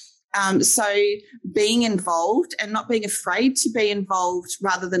difficult. So being involved and not being afraid to be involved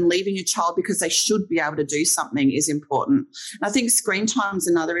rather than leaving a child because they should be able to do something is important. And I think screen time is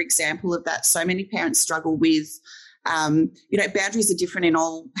another example of that. So many parents struggle with boundaries are different in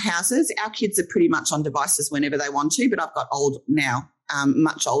all houses. Our kids are pretty much on devices whenever they want to, but I've got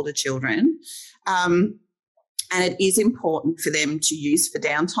much older children. And it is important for them to use for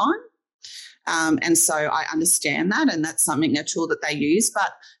downtime. And so I understand that, and that's a tool that they use.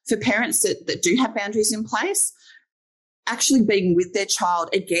 But for parents that do have boundaries in place, actually being with their child,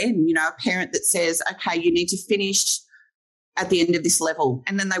 again, a parent that says, okay, you need to finish at the end of this level,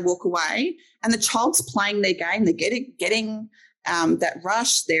 and then they walk away and the child's playing their game, they're getting that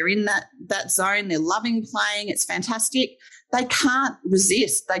rush, they're in that zone, they're loving playing, it's fantastic. They can't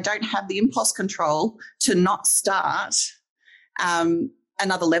resist. They don't have the impulse control to not start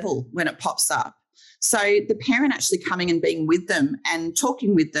another level when it pops up. So the parent actually coming and being with them and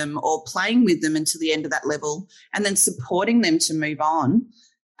talking with them or playing with them until the end of that level and then supporting them to move on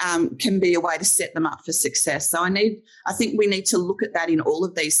can be a way to set them up for success. So I think we need to look at that in all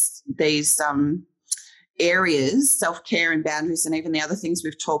of these areas, self-care and boundaries, and even the other things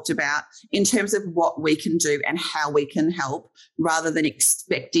we've talked about, in terms of what we can do and how we can help, rather than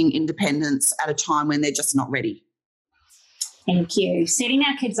expecting independence at a time when they're just not ready. Thank you. Setting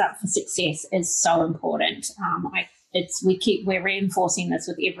our kids up for success is so important. We're reinforcing this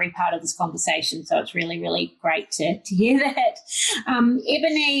with every part of this conversation, so it's really, really great to hear that.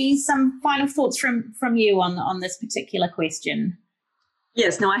 Ebony, some final thoughts from you on this particular question.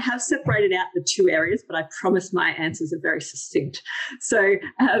 Yes, now I have separated out the two areas, but I promise my answers are very succinct. So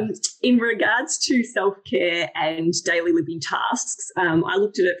in regards to self-care and daily living tasks, I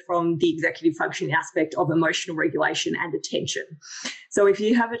looked at it from the executive functioning aspect of emotional regulation and attention. So if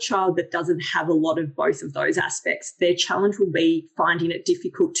you have a child that doesn't have a lot of both of those aspects, their challenge will be finding it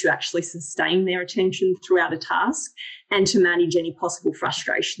difficult to actually sustain their attention throughout a task and to manage any possible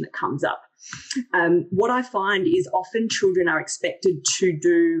frustration that comes up. What I find is often children are expected to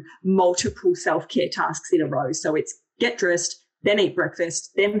do multiple self-care tasks in a row. So it's get dressed, then eat breakfast,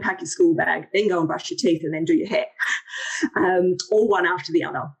 then pack your school bag, then go and brush your teeth, and then do your hair, all one after the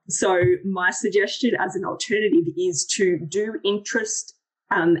other. So my suggestion as an alternative is to do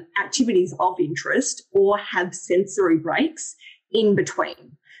activities of interest, or have sensory breaks in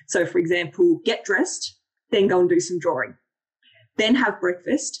between. So, for example, get dressed, then go and do some drawing, then have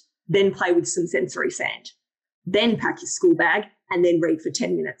breakfast, then play with some sensory sand, then pack your school bag, and then read for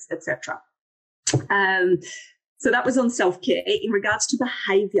 10 minutes, etc. So that was on self-care. In regards to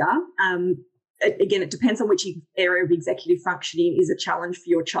behaviour, again, it depends on which area of executive functioning is a challenge for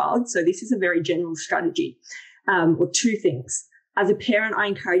your child. So this is a very general strategy, or two things. As a parent, I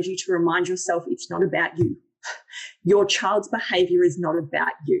encourage you to remind yourself it's not about you. Your child's behaviour is not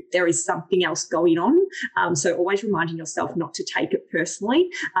about you. There is something else going on. So always reminding yourself not to take it personally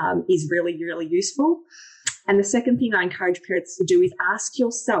is really, really useful. And the second thing I encourage parents to do is ask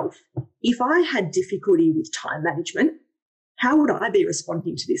yourself, if I had difficulty with time management, how would I be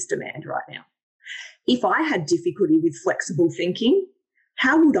responding to this demand right now? If I had difficulty with flexible thinking,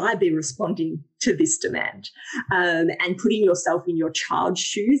 how would I be responding to this demand? And putting yourself in your child's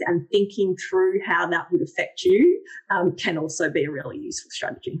shoes and thinking through how that would affect you can also be a really useful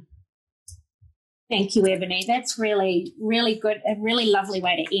strategy. Thank you, Ebony. That's really, really good, a really lovely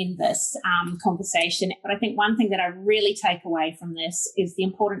way to end this conversation. But I think one thing that I really take away from this is the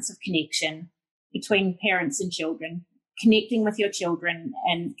importance of connection between parents and children, connecting with your children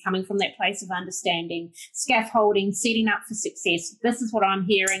and coming from that place of understanding, scaffolding, setting up for success. This is what I'm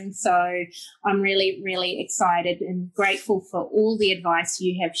hearing. So I'm really, really excited and grateful for all the advice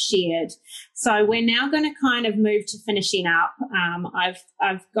you have shared. So we're now going to kind of move to finishing up.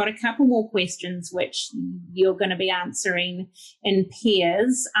 I've got a couple more questions which you're going to be answering in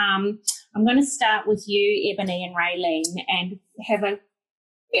pairs. I'm going to start with you, Ebony and Raylene, and have a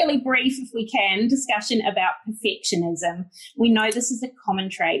really brief, if we can, discussion about perfectionism. We know this is a common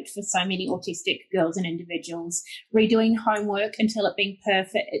trait for so many autistic girls and individuals. Redoing homework until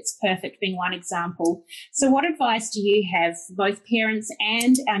it's perfect being one example. So what advice do you have for both parents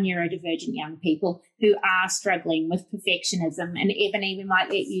and our neurodivergent young people who are struggling with perfectionism? And Ebony, we might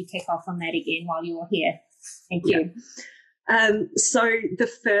let you kick off on that again while you're here. Thank you. So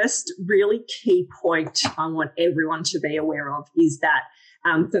the first really key point I want everyone to be aware of is that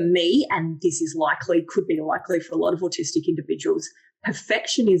for me, and this is could be likely for a lot of autistic individuals,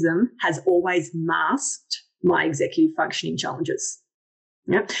 perfectionism has always masked my executive functioning challenges.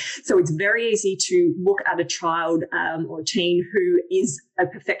 Yeah. So it's very easy to look at a child or a teen who is a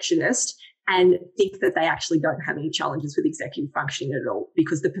perfectionist and think that they actually don't have any challenges with executive functioning at all,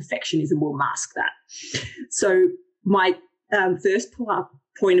 because the perfectionism will mask that. So my first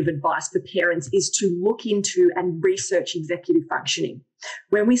point of advice for parents is to look into and research executive functioning.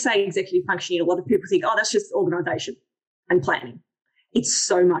 When we say executive functioning, a lot of people think, oh, that's just organisation and planning. It's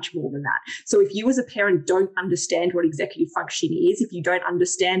so much more than that. So if you as a parent don't understand what executive functioning is, if you don't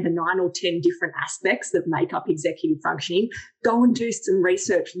understand the 9 or 10 different aspects that make up executive functioning, go and do some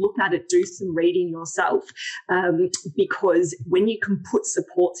research, look at it, do some reading yourself, because when you can put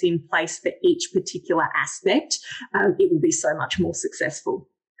supports in place for each particular aspect, it will be so much more successful.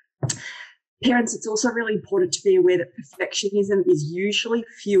 Parents, it's also really important to be aware that perfectionism is usually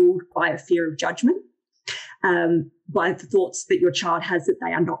fueled by a fear of judgment, by the thoughts that your child has that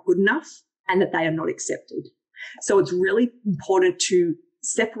they are not good enough and that they are not accepted. So it's really important to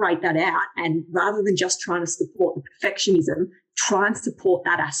separate that out, and rather than just trying to support the perfectionism, try and support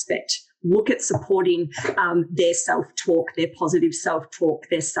that aspect. Look at supporting their self-talk, their positive self-talk,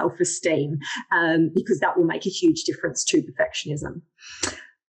 their self-esteem, because that will make a huge difference to perfectionism.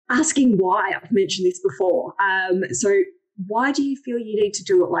 Asking why, I've mentioned this before. So why do you feel you need to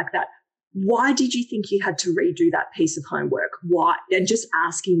do it like that? Why did you think you had to redo that piece of homework? Why? And just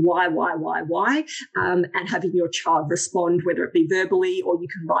asking why, and having your child respond, whether it be verbally or you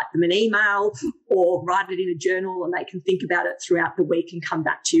can write them an email or write it in a journal and they can think about it throughout the week and come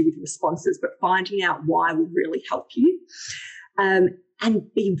back to you with responses. But finding out why will really help you. And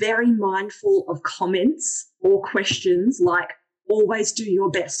be very mindful of comments or questions like, always do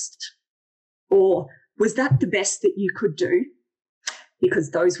your best, or was that the best that you could do?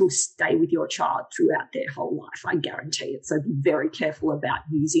 Because those will stay with your child throughout their whole life, I guarantee it. So be very careful about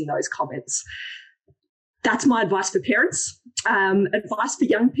using those comments. That's my advice for parents. Advice for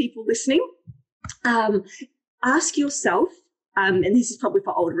young people listening, ask yourself, and this is probably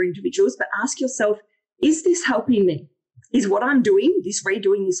for older individuals, but ask yourself, is this helping me? Is what I'm doing,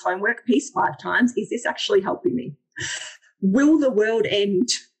 redoing this homework piece 5 times, is this actually helping me? Will the world end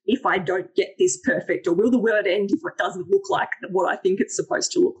if I don't get this perfect, or will the world end if it doesn't look like what I think it's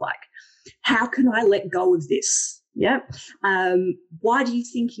supposed to look like? How can I let go of this? Yeah. Why do you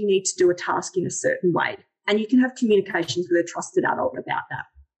think you need to do a task in a certain way? And you can have communications with a trusted adult about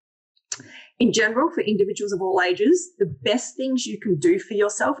that. In general, for individuals of all ages, the best things you can do for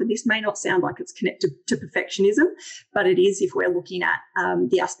yourself, and this may not sound like it's connected to perfectionism, but it is if we're looking at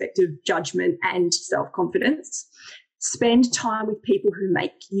the aspect of judgment and self-confidence. Spend time with people who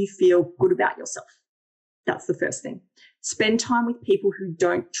make you feel good about yourself. That's the first thing. Spend time with people who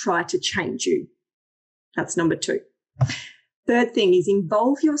don't try to change you. That's number 2. Third thing is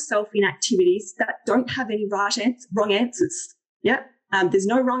involve yourself in activities that don't have any wrong answers. Yeah. There's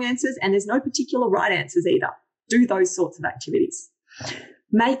no wrong answers and there's no particular right answers either. Do those sorts of activities.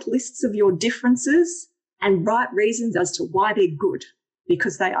 Make lists of your differences and write reasons as to why they're good,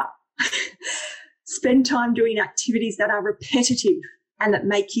 because they are. Spend time doing activities that are repetitive and that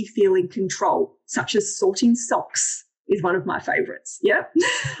make you feel in control, such as sorting socks is one of my favourites. Yeah.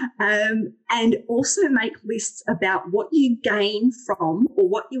 And also make lists about what you gain from or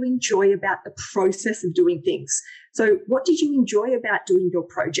what you enjoy about the process of doing things. So what did you enjoy about doing your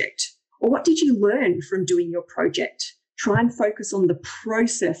project? Or what did you learn from doing your project? Try and focus on the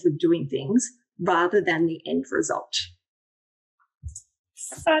process of doing things rather than the end result.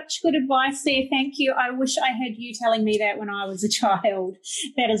 Such good advice there. Thank you. I wish I had you telling me that when I was a child.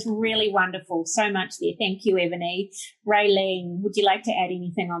 That is really wonderful. So much there. Thank you, Ebony. Raylene, would you like to add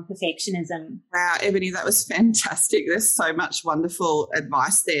anything on perfectionism? Wow, Ebony, that was fantastic. There's so much wonderful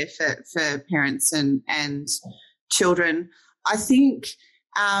advice there for parents and children. I think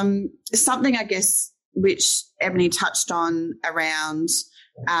something, I guess, which Ebony touched on around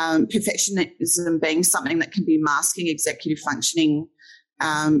perfectionism being something that can be masking executive functioning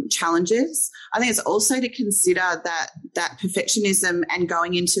challenges. I think it's also to consider that perfectionism and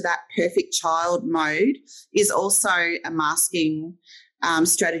going into that perfect child mode is also a masking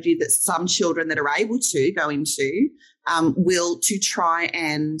strategy that some children that are able to go into will to try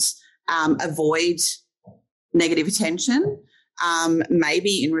and avoid negative attention,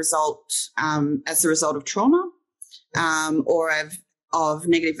 maybe as a result of trauma or of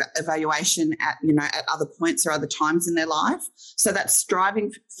negative evaluation at other points or other times in their life. So that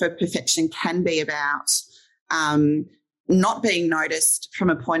striving for perfection can be about not being noticed from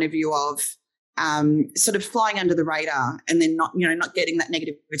a point of view of sort of flying under the radar and then not getting that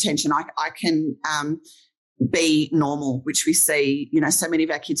negative attention. I can be normal, which we see, so many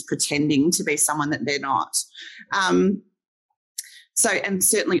of our kids pretending to be someone that they're not. And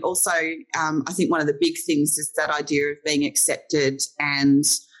certainly also, I think one of the big things is that idea of being accepted and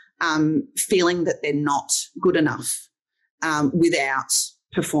feeling that they're not good enough without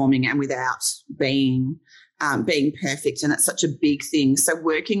performing and without being perfect. And it's such a big thing. So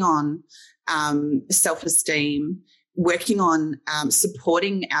working on self-esteem, working on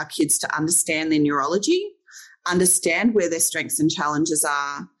supporting our kids to understand their neurology, understand where their strengths and challenges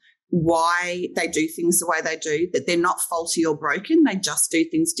are, why they do things the way they do, that they're not faulty or broken, they just do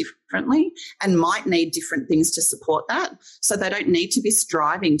things differently and might need different things to support that. So they don't need to be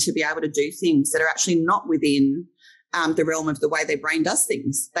striving to be able to do things that are actually not within the realm of the way their brain does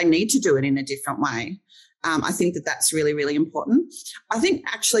things. They need to do it in a different way. I think that that's really, really important. I think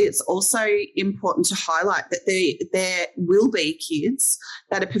actually it's also important to highlight that there will be kids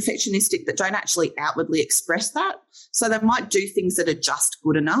that are perfectionistic that don't actually outwardly express that. So they might do things that are just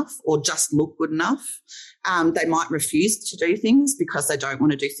good enough or just look good enough. They might refuse to do things because they don't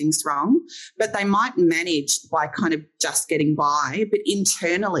want to do things wrong, but they might manage by kind of just getting by, but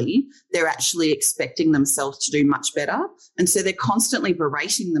internally they're actually expecting themselves to do much better. And so they're constantly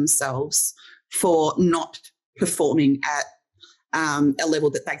berating themselves for not performing at a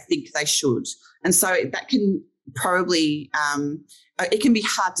level that they think they should. And so that can probably, it can be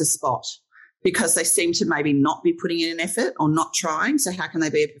hard to spot because they seem to maybe not be putting in an effort or not trying. So how can they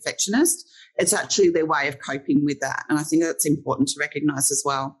be a perfectionist? It's actually their way of coping with that. And I think that's important to recognise as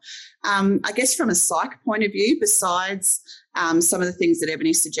well. I guess from a psych point of view, besides some of the things that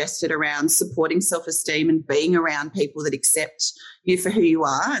Ebony suggested around supporting self-esteem and being around people that accept you for who you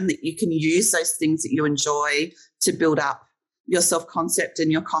are and that you can use those things that you enjoy to build up your self-concept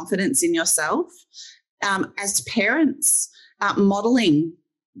and your confidence in yourself. As parents, modelling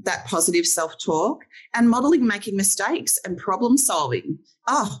that positive self-talk and modelling making mistakes and problem solving.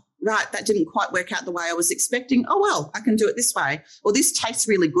 Oh, right, that didn't quite work out the way I was expecting. Oh, well, I can do it this way. Or this tastes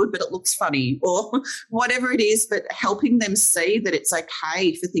really good, but it looks funny, or whatever it is, but helping them see that it's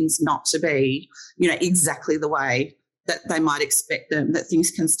okay for things not to be, exactly the way that they might expect them, that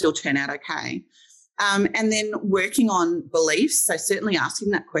things can still turn out okay. And then working on beliefs. So certainly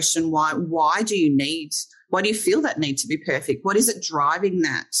asking that question, why do you feel that need to be perfect? What is it driving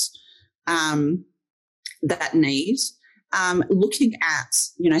that need? Looking at,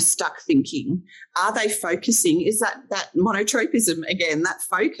 stuck thinking. Are they focusing? Is that monotropism again, that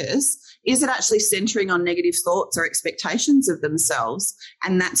focus? Is it actually centering on negative thoughts or expectations of themselves?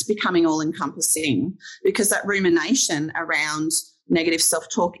 And that's becoming all encompassing because that rumination around negative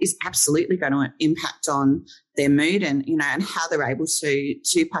self-talk is absolutely going to impact on their mood and, and how they're able to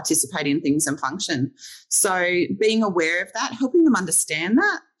participate in things and function. So being aware of that, helping them understand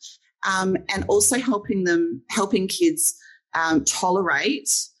that, and also helping kids tolerate,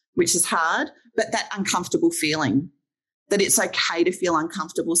 which is hard, but that uncomfortable feeling, that it's okay to feel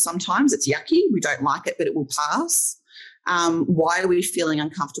uncomfortable sometimes. It's yucky. We don't like it, but it will pass. Why are we feeling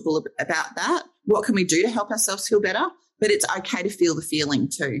uncomfortable about that? What can we do to help ourselves feel better? But it's okay to feel the feeling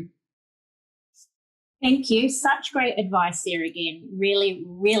too. Thank you. Such great advice there again. Really,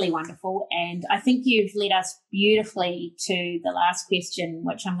 really wonderful. And I think you've led us beautifully to the last question,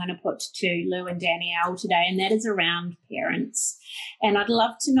 which I'm going to put to Lou and Danielle today, and that is around parents. And I'd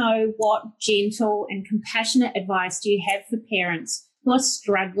love to know what gentle and compassionate advice do you have for parents who are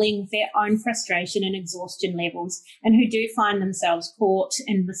struggling with their own frustration and exhaustion levels and who do find themselves caught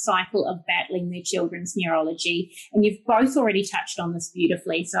in the cycle of battling their children's neurology. And you've both already touched on this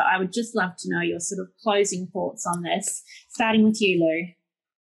beautifully, so I would just love to know your sort of closing thoughts on this, starting with you,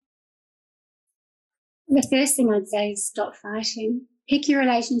 Lou. The first thing I'd say is stop fighting. Pick your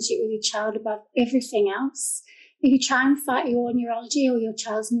relationship with your child above everything else. If you try and fight your neurology or your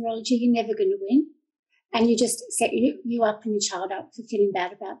child's neurology, you're never going to win. And you just set you up and your child up for feeling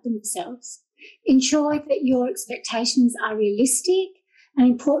bad about themselves. Ensure that your expectations are realistic and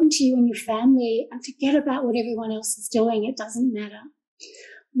important to you and your family, and forget about what everyone else is doing. It doesn't matter.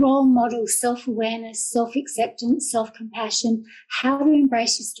 Role model self-awareness, self-acceptance, self-compassion, how to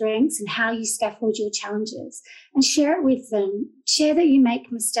embrace your strengths and how you scaffold your challenges, and share it with them. Share that you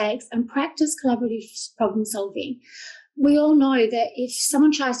make mistakes and practice collaborative problem solving. We all know that if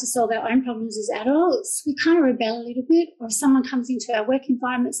someone tries to solve our own problems as adults, we kind of rebel a little bit. Or if someone comes into our work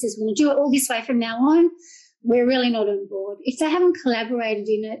environment and says, we're going to do it all this way from now on, we're really not on board. If they haven't collaborated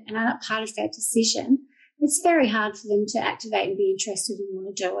in it and are not part of that decision, it's very hard for them to activate and be interested and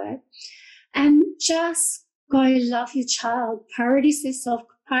want to do it. And just go love your child. Prioritize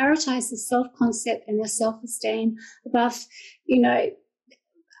their self-concept and their self-esteem above,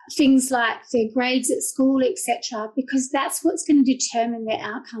 things like their grades at school, etc., because that's what's going to determine their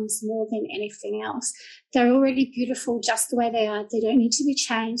outcomes more than anything else. They're already beautiful just the way they are. They don't need to be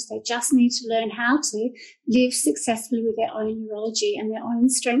changed. They just need to learn how to live successfully with their own neurology and their own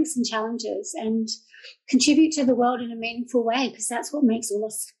strengths and challenges and contribute to the world in a meaningful way, because that's what makes all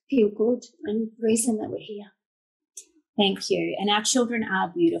us feel good and the reason that we're here. Thank you. And our children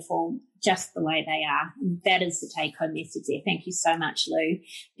are beautiful just the way they are. And that is the take-home message there. Thank you so much, Lou.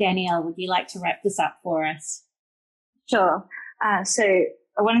 Danielle, would you like to wrap this up for us? Sure. So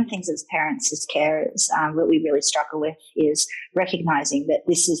one of the things as parents, as carers, that we really struggle with is recognising that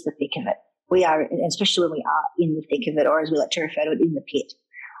this is the thick of it. We are, especially when we are in the thick of it, or as we like to refer to it, in the pit.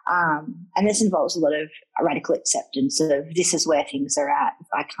 And this involves a lot of radical acceptance of this is where things are at.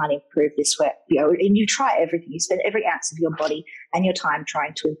 I can't improve this way. And you try everything. You spend every ounce of your body and your time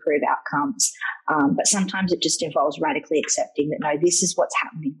trying to improve outcomes. But sometimes it just involves radically accepting that, no, this is what's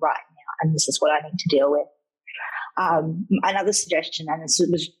happening right now and this is what I need to deal with. Another suggestion, and this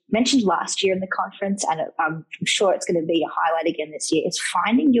was mentioned last year in the conference, and I'm sure it's going to be a highlight again this year, is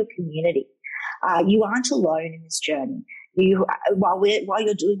finding your community. You aren't alone in this journey. While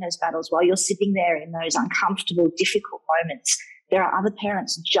you're doing those battles, while you're sitting there in those uncomfortable, difficult moments, there are other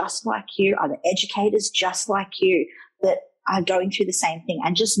parents just like you, other educators just like you that are going through the same thing.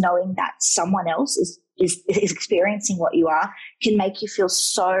 And just knowing that someone else is experiencing what you are can make you feel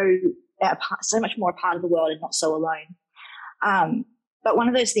so much more a part of the world and not so alone. But one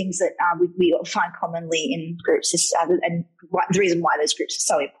of those things that we find commonly in groups is, and the reason why those groups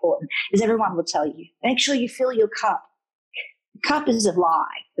are so important, is everyone will tell you, make sure you fill your cup. The cup is a lie.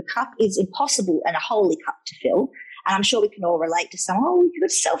 The cup is impossible and a holy cup to fill. And I'm sure we can all relate to someone, you've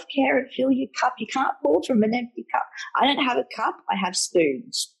got self-care and fill your cup. You can't pour from an empty cup. I don't have a cup, I have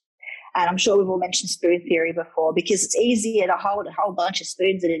spoons. And I'm sure we've all mentioned spoon theory before, because it's easier to hold a whole bunch of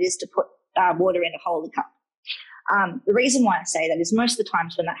spoons than it is to put water in a holy cup. The reason why I say that is most of the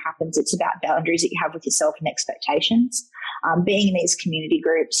times when that happens, it's about boundaries that you have with yourself and expectations. Being in these community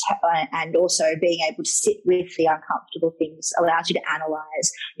groups and also being able to sit with the uncomfortable things allows you to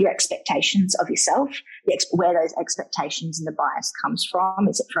analyse your expectations of yourself, where those expectations and the bias comes from.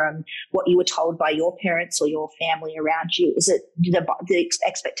 Is it from what you were told by your parents or your family around you? Is it the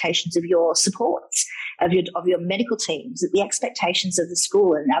expectations of your supports, of your medical teams, the expectations of the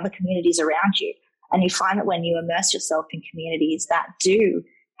school and other communities around you? And you find that when you immerse yourself in communities that do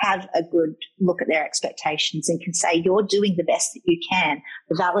have a good look at their expectations and can say you're doing the best that you can,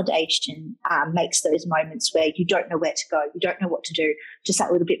 the validation makes those moments where you don't know where to go, you don't know what to do, just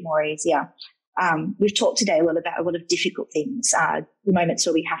that little bit more easier. We've talked today a lot about a lot of difficult things, the moments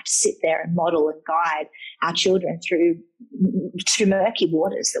where we have to sit there and model and guide our children through murky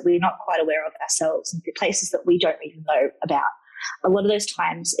waters that we're not quite aware of ourselves and places that we don't even know about. A lot of those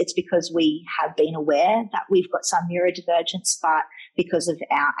times it's because we have been aware that we've got some neurodivergence, but because of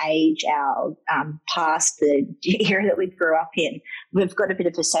our age, our past, the era that we grew up in, we've got a bit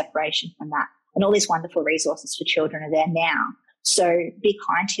of a separation from that. and all these wonderful resources for children are there now. So be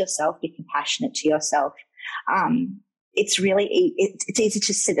kind to yourself, be compassionate to yourself. It's easy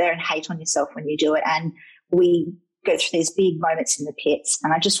to sit there and hate on yourself when you do it. And we go through these big moments in the pits.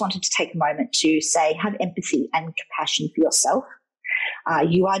 And I just wanted to take a moment to say, have empathy and compassion for yourself.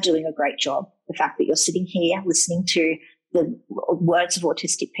 You are doing a great job. The fact that you're sitting here listening to the words of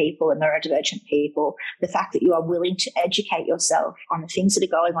autistic people and neurodivergent people, the fact that you are willing to educate yourself on the things that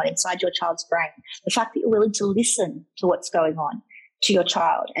are going on inside your child's brain, the fact that you're willing to listen to what's going on to your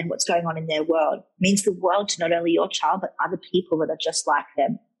child and what's going on in their world means the world to not only your child, but other people that are just like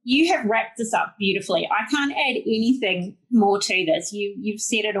them. You have wrapped this up beautifully. I can't add anything more to this. You've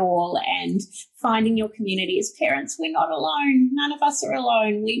said it all, and finding your community as parents. We're not alone. None of us are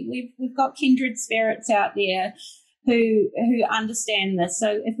alone. We've got kindred spirits out there who understand this.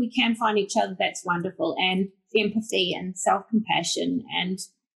 So if we can find each other, that's wonderful. And empathy and self-compassion. And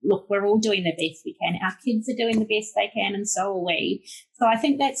look, we're all doing the best we can. Our kids are doing the best they can, and so are we. So I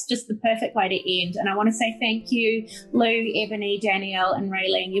think that's just the perfect way to end. And I want to say thank you, Lou, Ebony, Danielle, and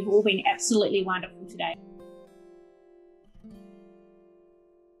Raylene. You've all been absolutely wonderful today.